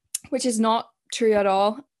 which is not true at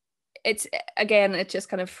all. It's again, it just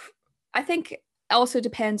kind of, I think, also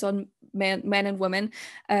depends on men and women,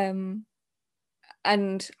 and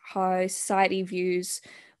how society views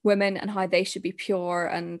women and how they should be pure,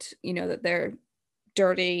 and that they're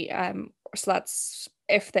dirty sluts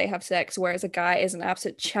if they have sex, whereas a guy is an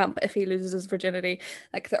absolute champ if he loses his virginity.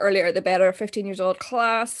 Like the earlier the better. 15 years old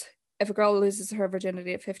class. If a girl loses her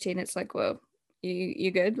virginity at 15, it's like, whoa, you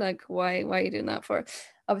good? Like, why are you doing that for?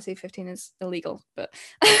 Obviously 15 is illegal, but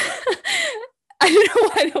I don't know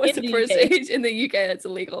why that was the first age. In the UK it's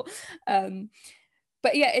illegal.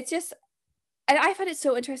 But yeah, it's just, and I find it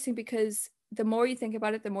so interesting because the more you think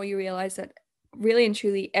about it, the more you realize that really and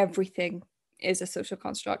truly everything is a social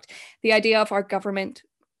construct. The idea of our government,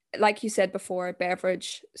 like you said before,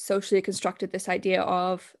 Beveridge socially constructed this idea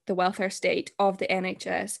of the welfare state, of the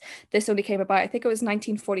NHS. This only came about, I think it was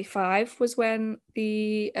 1945 was when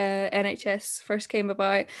the NHS first came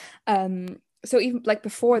about. So even like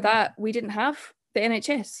before that, we didn't have the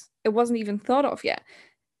NHS. It wasn't even thought of yet.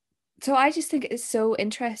 So I just think it's so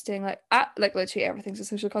interesting. Like literally everything's a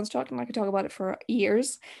social construct, and I could talk about it for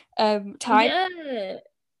years. Time. Yeah.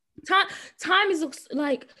 Time is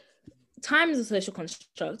like, time is a social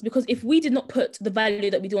construct, because if we did not put the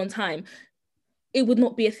value that we do on time, it would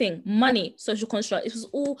not be a thing. Money, social construct. It was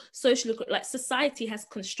all socially, like society has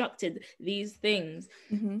constructed these things.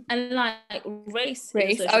 Mm-hmm. And like race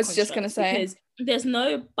I was just gonna say, because there's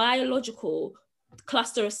no biological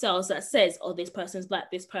cluster of cells that says, oh, this person's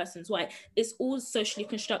black, this person's white. It's all socially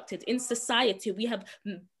constructed. In society, we have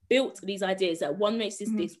built these ideas that one race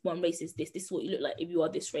is this, one race is this is what you look like if you are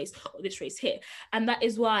this race or this race here. And that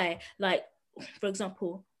is why, like, for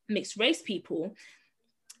example, mixed race people,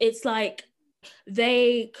 it's like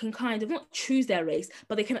they can kind of not choose their race,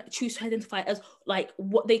 but they can choose to identify as like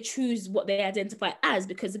what they choose, what they identify as,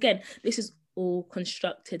 because again, this is all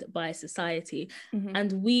constructed by society.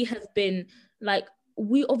 And we have been like,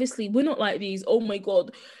 we're not like these, oh my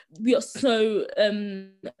god, we are so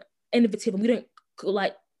innovative, and we don't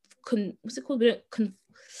like what's it called,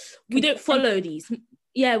 we don't follow these.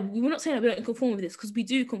 Yeah, we're not saying that we don't conform with this, because we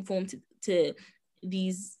do conform to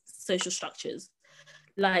these social structures,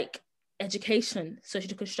 like education,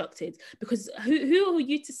 socially constructed. Because who are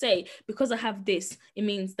you to say, because I have this, it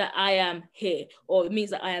means that I am here, or it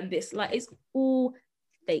means that I am this? Like, it's all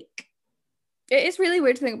fake. It is really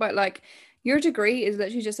weird to think about. Like, your degree is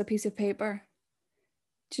literally just a piece of paper.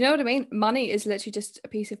 Do you know what I mean? Money is literally just a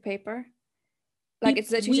piece of paper. Like,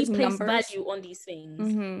 it's literally just numbers. We place value on these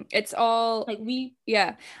things. It's all like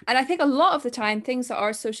yeah. And I think a lot of the time, things that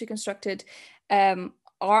are socially constructed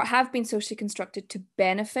have been socially constructed to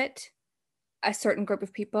benefit a certain group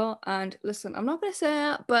of people. And listen, I'm not going to say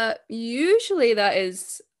that, but usually that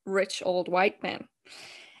is rich old white men.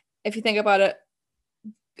 If you think about it,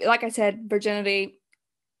 like I said, virginity,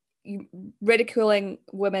 ridiculing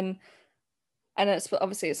women, and it's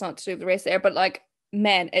obviously it's not to do with the race there, but like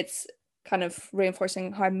men, it's kind of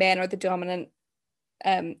reinforcing how men are the dominant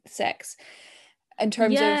sex in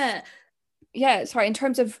terms of in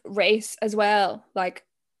terms of race as well. Like,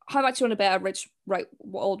 how much you want to bet a rich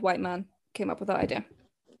old white man came up with that idea?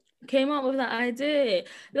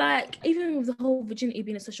 Like, even with the whole virginity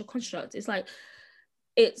being a social construct, it's like,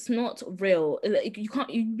 it's not real. Like,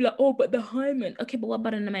 you be like, oh, but the hymen. Okay, but what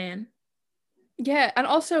about in a man? Yeah, and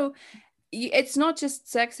also it's not just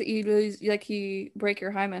sex that you lose, like you break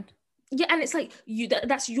your hymen. Yeah, and it's like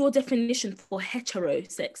that's your definition for hetero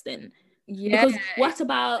sex then. Yeah. Because what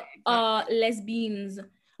about our lesbians,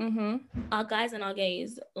 our guys and our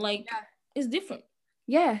gays? Like, it's different.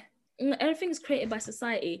 Yeah. Everything's created by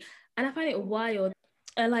society. And I find it wild.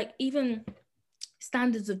 Like, even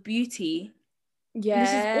standards of beauty And this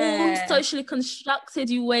is all Yeah. socially constructed,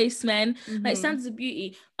 you waste, man. Like, Mm-hmm. standards of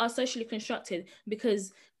beauty are socially constructed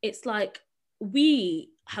because it's like we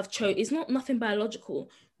have it's not nothing biological.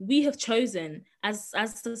 We have chosen as a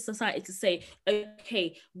society to say,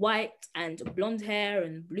 okay, white and blonde hair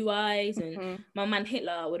and blue eyes, and Mm-hmm. my man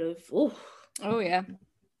Hitler would have Oh yeah. gone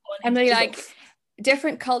And they ages like off.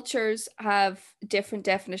 different cultures have different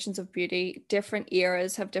definitions of beauty, different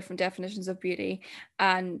eras have different definitions of beauty,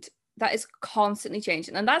 and that is constantly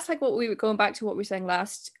changing. And that's like what we were going back to what we were saying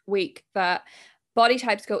last week, that body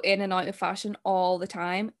types go in and out of fashion all the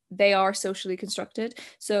time. They are socially constructed.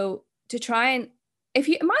 So to try and, if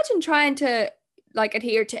you imagine trying to like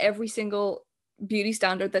adhere to every single beauty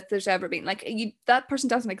standard that there's ever been, like that person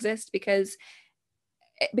doesn't exist because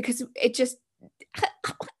it just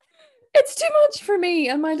it's too much for me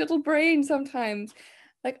and my little brain sometimes.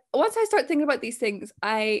 Like once I start thinking about these things,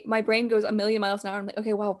 my brain goes a million miles an hour. I'm like,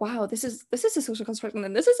 okay, wow, this is a social construct, and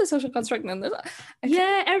then this is a social construct, and then this.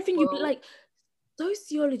 Yeah, everything you Whoa. like.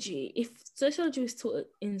 Sociology, if sociology was taught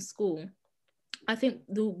in school, I think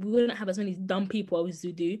we wouldn't have as many dumb people as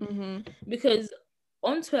we do. Mm-hmm. Because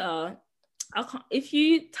on Twitter, I can't, if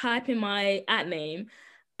you type in my @name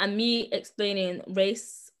and me explaining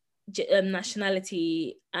race,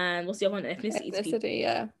 nationality, and what's the other one, ethnicity to people, Ethnicity,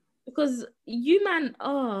 yeah. because you man,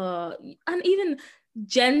 and even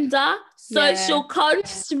gender, Yeah. social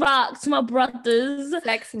constructs, my brothers,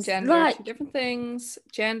 Sex and gender are like, two different things.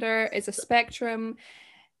 Gender is a spectrum.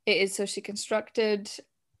 It is socially constructed.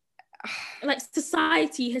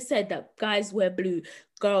 society has said that guys wear blue,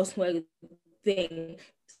 girls wear thing.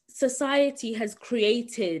 Society has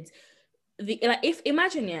created the, like, if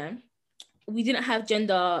imagine, yeah, we didn't have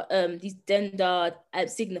gender, these gender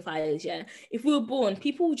signifiers, yeah. If we were born,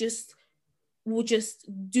 people would just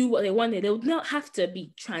do what they wanted. They would not have to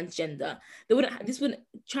be transgender. They wouldn't this wouldn't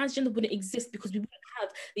transgender wouldn't exist because we wouldn't have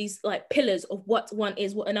these like pillars of what one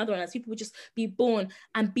is, what another one is. People would just be born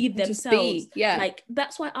and be Just themselves. be, yeah. Like,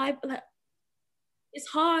 that's why I like, it's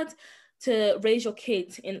hard to raise your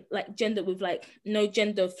kids in like gender with like no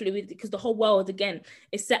gender fluidity, because the whole world again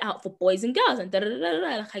is set out for boys and girls and da da da da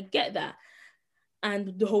da. Like, I get that.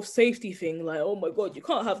 And the whole safety thing, like, oh my god, you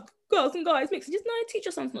can't have girls and guys mixed. Just no, teach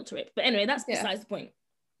your sons not to rape. But anyway, that's besides the point.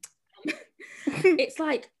 It's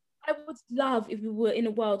like, I would love if we were in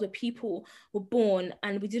a world where people were born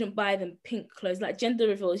and we didn't buy them pink clothes, like gender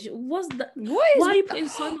reveals. What's that? Why are you putting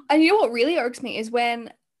so much? And you know what really irks me is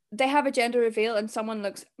when they have a gender reveal and someone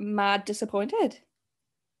looks mad disappointed.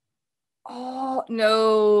 Oh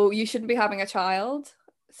no, you shouldn't be having a child.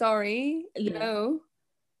 Sorry. Yeah. No.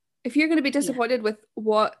 If you're going to be disappointed with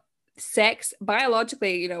what sex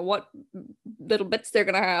biologically, what little bits they're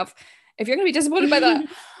going to have, if you're going to be disappointed by that,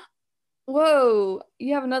 whoa,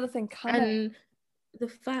 you have another thing coming. And the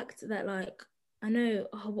fact that, like, I know,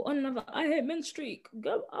 on another, I hate men streak,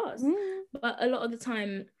 go us. But a lot of the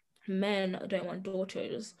time, men don't want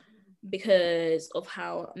daughters because of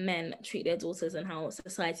how men treat their daughters and how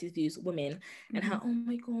society views women, and how, oh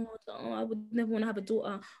my god, I would never want to have a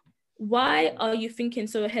daughter. Why are you thinking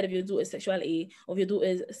so ahead of your daughter's sexuality, of your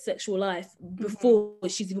daughter's sexual life, before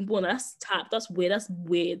she's even born? That's weird. That's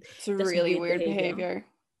weird. It's really weird behavior.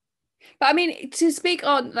 But I mean, to speak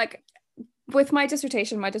on, like, with my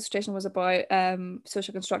dissertation was about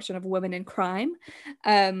social construction of women in crime.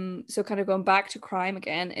 So kind of going back to crime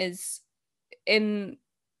again, is in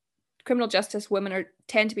criminal justice, women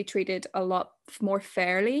tend to be treated a lot more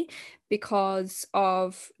fairly because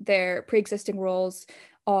of their pre-existing roles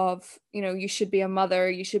of, you should be a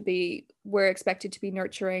mother, we're expected to be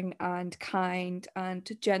nurturing and kind and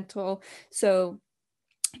gentle. So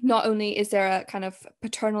not only is there a kind of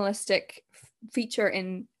paternalistic feature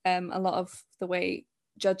in a lot of the way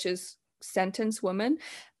judges sentence women,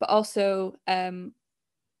 but also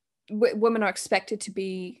women are expected to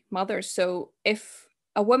be mothers. So if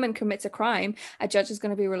a woman commits a crime, a judge is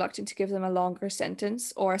going to be reluctant to give them a longer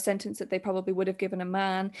sentence, or a sentence that they probably would have given a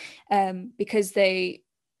man, because they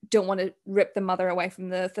don't want to rip the mother away from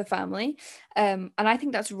the family. And I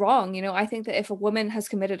think that's wrong. I think that if a woman has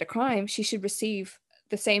committed a crime, she should receive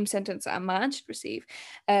the same sentence that a man should receive.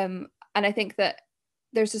 And I think that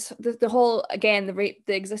there's this the whole, again,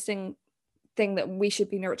 the existing thing that we should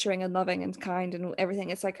be nurturing and loving and kind and everything.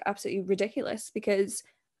 It's like absolutely ridiculous, because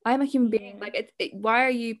I'm a human being. Like, why are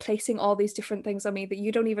you placing all these different things on me that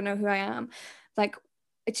you don't even know who I am? Like,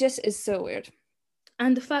 it just is so weird.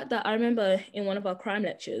 And the fact that I remember in one of our crime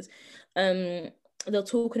lectures, they're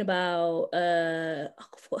talking about I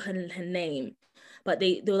forgot her name, but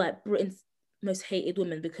they were like Britain's most hated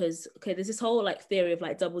women, because there's this whole like theory of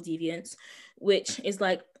like double deviance, which is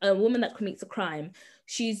like a woman that commits a crime,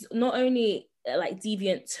 she's not only like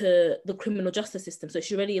deviant to the criminal justice system. So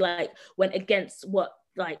she really like went against what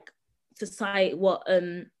like society, what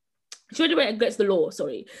she already went against the law,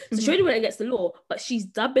 sorry. So she already went against the law, but she's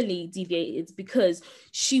doubly deviated because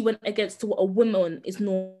she went against what a woman is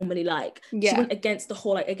normally like. She went against the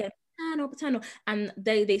whole, like, again, paternal. And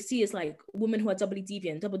they see as like women who are double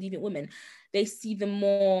deviant women, they see them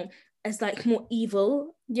more as like more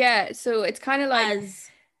evil. Yeah, so it's kind of like, as,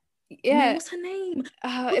 yeah. what's her name?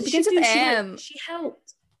 It begins with M.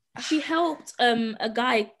 She helped a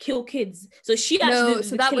guy kill kids. So she actually did so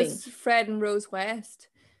the that killing. was Fred and Rose West.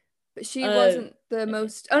 But she wasn't the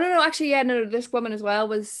most. Oh no, actually, yeah, no, this woman as well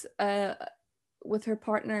was with her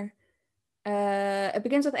partner. It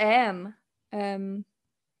begins with M.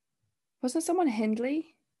 Wasn't someone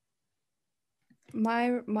Hindley?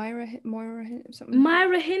 Moira something.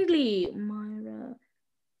 Myra Hindley.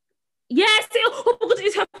 Yes! Oh my god,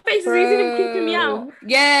 her face is even creeping me out.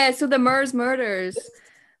 Yeah, so the Murs murders.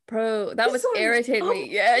 Bro, that was irritating me.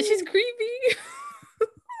 Yeah, she's creepy.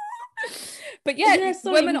 But yeah,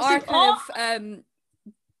 women are kind of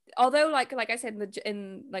although like I said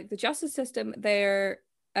in like the justice system, they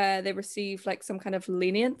receive like some kind of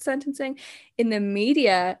lenient sentencing. In the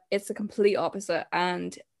media, it's the complete opposite,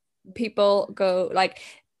 and people go like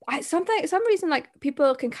some reason like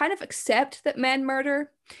people can kind of accept that men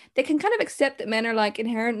murder. They can kind of accept that men are like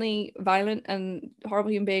inherently violent and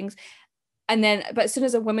horrible human beings, and then but as soon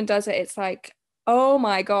as a woman does it, it's like, oh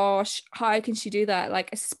my gosh, how can she do that? Like,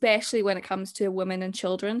 especially when it comes to women and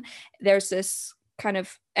children, there's this kind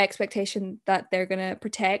of expectation that they're gonna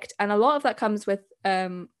protect, and a lot of that comes with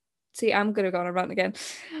see, I'm gonna go on a rant again.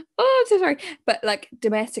 Oh, I'm so sorry. But like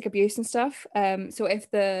domestic abuse and stuff. So if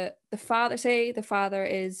the father, say the father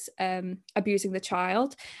is abusing the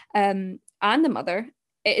child, and the mother,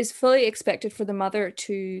 it is fully expected for the mother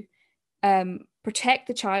to protect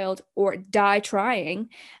the child or die trying.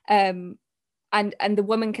 And the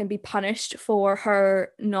woman can be punished for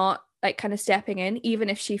her not like kind of stepping in, even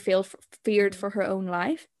if she feared for her own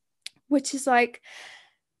life, which is like,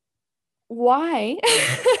 why?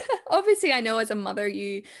 Obviously, I know as a mother,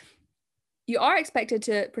 you are expected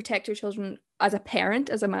to protect your children as a parent,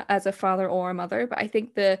 as a father or a mother, but I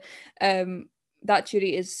think that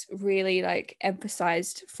duty is really like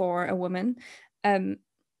emphasized for a woman, and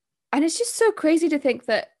it's just so crazy to think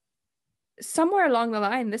that somewhere along the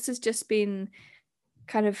line, this has just been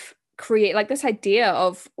kind of create like this idea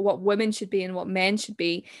of what women should be and what men should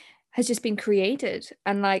be has just been created,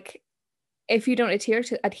 and like if you don't adhere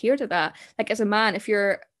to that, like as a man, if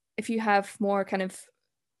you have more kind of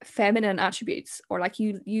feminine attributes, or like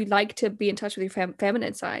you like to be in touch with your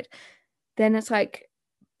feminine side, then it's like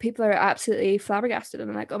people are absolutely flabbergasted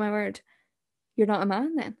and like, oh my word, you're not a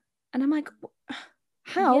man then. And I'm like,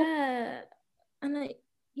 how? Yeah. And like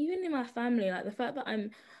even in my family, like the fact that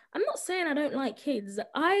I'm not saying I don't like kids.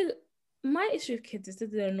 My issue with kids is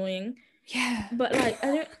that they're annoying. Yeah. But like I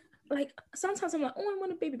don't like sometimes I'm like, oh, I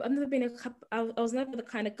want a baby, but I've never been I was never the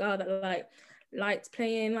kind of girl that like liked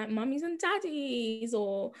playing like mummies and daddies,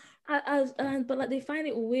 or but like they find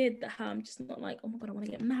it weird that how I'm just not like, oh my god, I want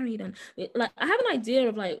to get married, and like I have an idea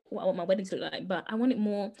of like what I want my wedding to look like, but I want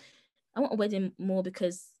a wedding more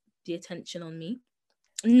because the attention on me,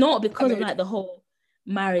 not because of like the whole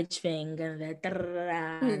marriage thing and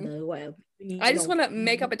the whatever. I just want to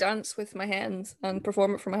make up a dance with my hands and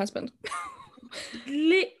perform it for my husband.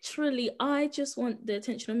 Literally, I just want the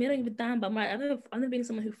attention on me. I don't give a damn about marriage. I've never been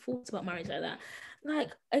someone who thought about marriage like that.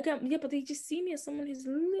 Like again, yeah, but they just see me as someone who's a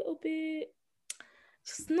little bit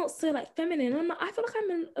just not so like feminine. I feel like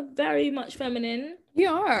I'm a very much feminine. You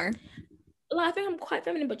are. Like I think I'm quite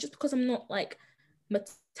feminine, but just because I'm not like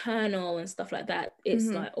maternal and stuff like that, it's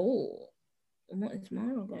like, oh, what is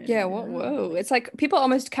Mara going? Yeah, whoa. It's like people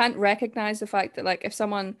almost can't recognize the fact that like if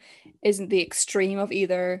someone isn't the extreme of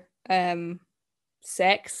either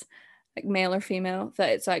sex, like male or female, that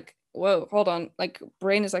it's like, whoa, hold on, like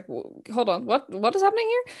brain is like, hold on, what is happening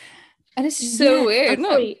here? And it's so weird.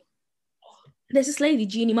 Sorry, there's this lady,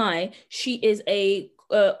 Jeannie Mai. She is a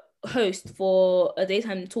host for a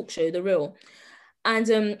daytime talk show, The Real.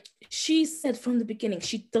 And she said from the beginning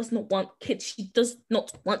she does not want kids. She does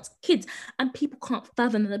not want kids. And people can't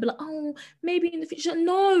fathom, and they'll be like, oh, maybe in the future.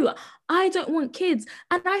 No, I don't want kids.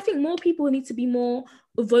 And I think more people need to be more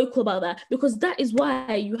vocal about that, because that is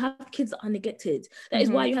why you have kids that are neglected. That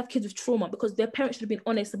is why you have kids with trauma, because their parents should have been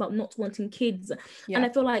honest about not wanting kids. Yeah. And I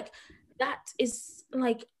feel like that is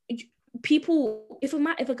like, people, if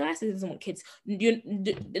a guy says he doesn't want kids, they're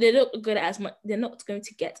not good as much. They're not going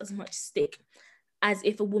to get as much stick as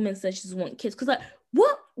if a woman says she doesn't want kids. Because like,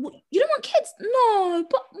 what? You don't want kids? No,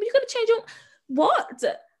 but you're gonna change your what?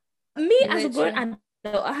 Me as a Literally. grown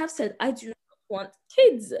adult, I have said I do not want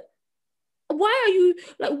kids. Why are you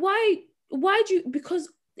like why do you, because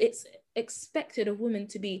it's expected of women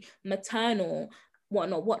to be maternal,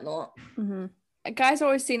 whatnot. Mm-hmm. Guys are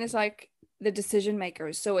always seen as like the decision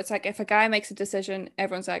makers. So it's like if a guy makes a decision,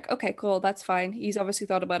 everyone's like, okay, cool, that's fine. He's obviously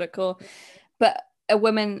thought about it, cool. But a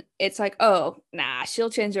woman, it's like, oh, nah, she'll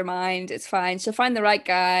change her mind. It's fine. She'll find the right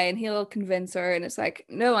guy and he'll convince her. And it's like,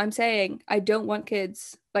 no, I'm saying I don't want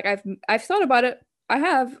kids. Like I've thought about it. I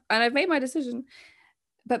have, and I've made my decision.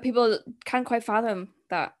 But people can't quite fathom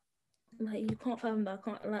that. Like you can't fathom that. I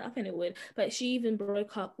can't like I think it would. But she even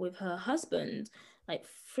broke up with her husband like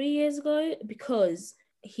 3 years ago because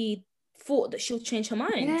he thought that she'll change her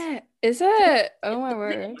mind. Yeah, is it? Oh my They got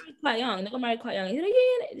word. married quite young. They got married quite young. He's like,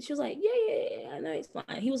 yeah, yeah. She was like, yeah, I know it's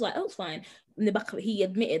fine. He was like, oh, it's fine. In the back of it, he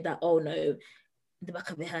admitted that, oh no, in the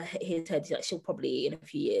back of his head, like she'll probably in a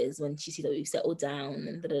few years when she sees that we've settled down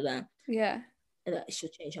and Yeah. and that she'll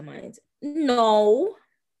change her mind. No,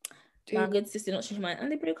 my Dude. good sister not change her mind,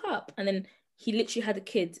 and they broke up. And then he literally had a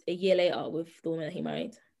kid a year later with the woman that he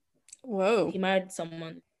married. Whoa. He married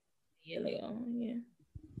someone a year later. Yeah,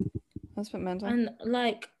 That's a bit mental. and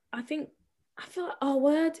like I feel like our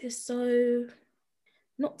word is so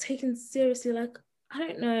not taken seriously. Like I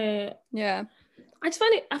don't know. Yeah. I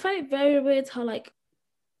find it very weird how like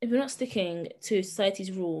if we're not sticking to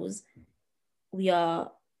society's rules, we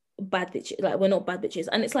are bad bitches. Like we're not bad bitches,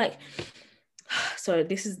 and it's like, sorry,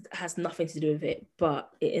 has nothing to do with it, but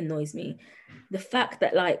it annoys me. The fact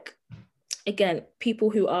that like, again, people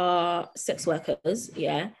who are sex workers,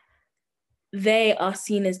 yeah, they are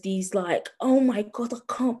seen as these like, oh my god, I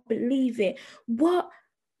can't believe it. What?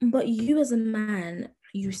 But you as a man,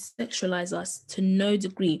 you sexualize us to no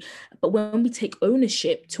degree. But when we take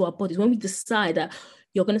ownership to our bodies, when we decide that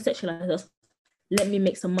you're going to sexualize us, let me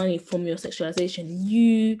make some money from your sexualization.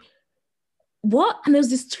 You, what? And there was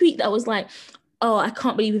this tweet that was like, oh, I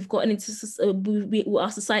can't believe we've gotten into,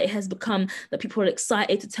 our society has become that people are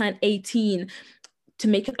excited to turn 18 to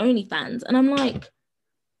make an OnlyFans. And I'm like,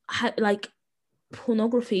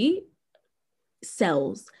 pornography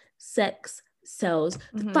sells, sex sells.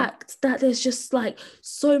 The fact that there's just like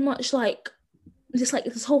so much like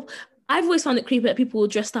this whole, I've always found it creepy that people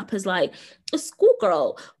dressed up as like a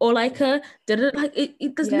schoolgirl or like a like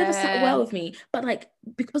it does never sit well with me. But like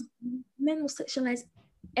because men will sexualize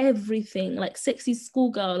everything, like sexy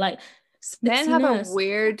schoolgirl, like Men have nurse. a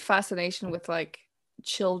weird fascination with like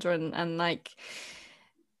children and like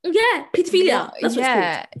yeah, pedophilia. That's what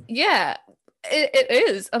it's called. Yeah, it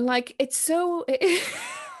is, and like it's so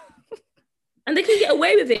and they can get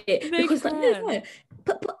away with it because can. like no,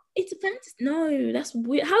 but it's a fantasy. No, that's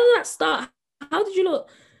weird. How did that start? How did you not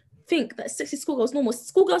think that sexy schoolgirls normal?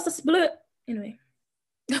 Schoolgirls that's below it. Anyway.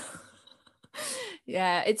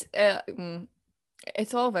 Yeah,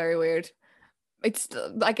 it's all very weird. It's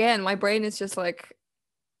again, my brain is just like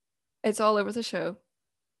it's all over the show.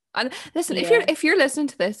 And listen, if you're listening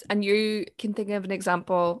to this and you can think of an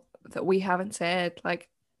example that we haven't said, like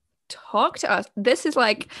talk to us. Is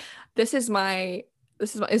this my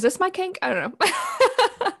kink? I don't know.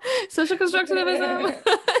 Social constructionism.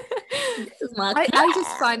 I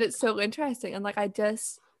just find it so interesting, and like I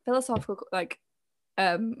just philosophical like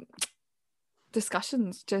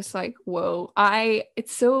discussions just like whoa.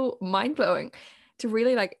 It's so mind-blowing to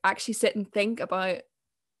really like actually sit and think about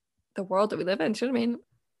the world that we live in. Do you know what I mean?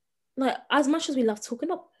 Like as much as we love talking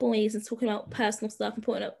about boys and talking about personal stuff and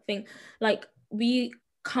putting up thing, like we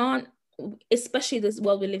can't, especially this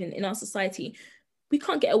world we live in our society, we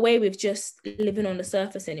can't get away with just living on the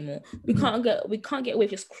surface anymore. We can't get away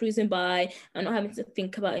with just cruising by and not having to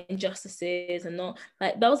think about injustices and not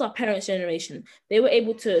like that was our parents' generation. They were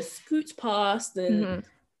able to scoot past and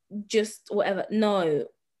just whatever. No.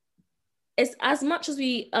 It's as much as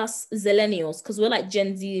us zillennials, because we're like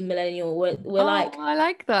Gen Z millennial, we're like I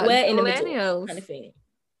like that. we're in the middle kind of thing.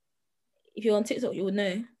 If you're on TikTok, you would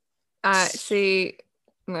know. See,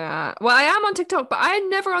 nah. Well, I am on TikTok, but I'm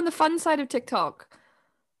never on the fun side of TikTok.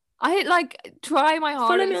 I like try my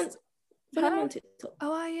hardest. Follow me on TikTok.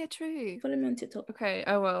 Oh yeah, true. Follow me on TikTok. Okay,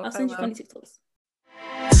 I will. I'll send you funny TikToks.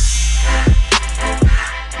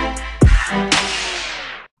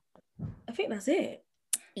 I think that's it.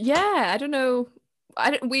 Yeah, I don't know.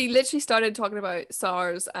 We literally started talking about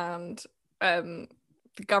SARS and the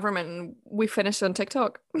government, and we finished on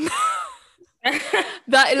TikTok.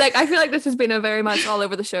 That like I feel like this has been a very much all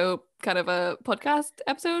over the show kind of a podcast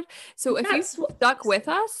episode. So if you've stuck with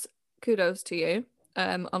us, kudos to you.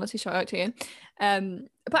 Honestly, shout out to you.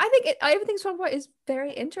 But I think everything's talked about is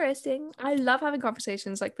very interesting. I love having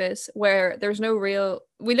conversations like this where there's no real.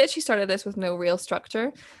 We literally started this with no real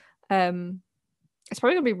structure. It's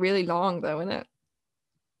probably gonna be really long though, isn't it?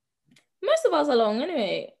 Most of us are long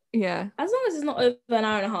anyway. Yeah. As long as it's not over an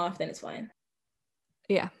hour and a half, then it's fine.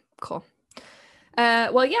 Yeah, cool.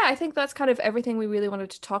 Well, yeah, I think that's kind of everything we really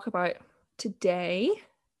wanted to talk about today.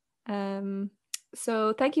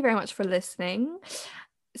 So thank you very much for listening.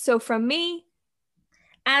 So from me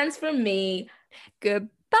And from me, goodbye.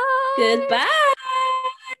 goodbye.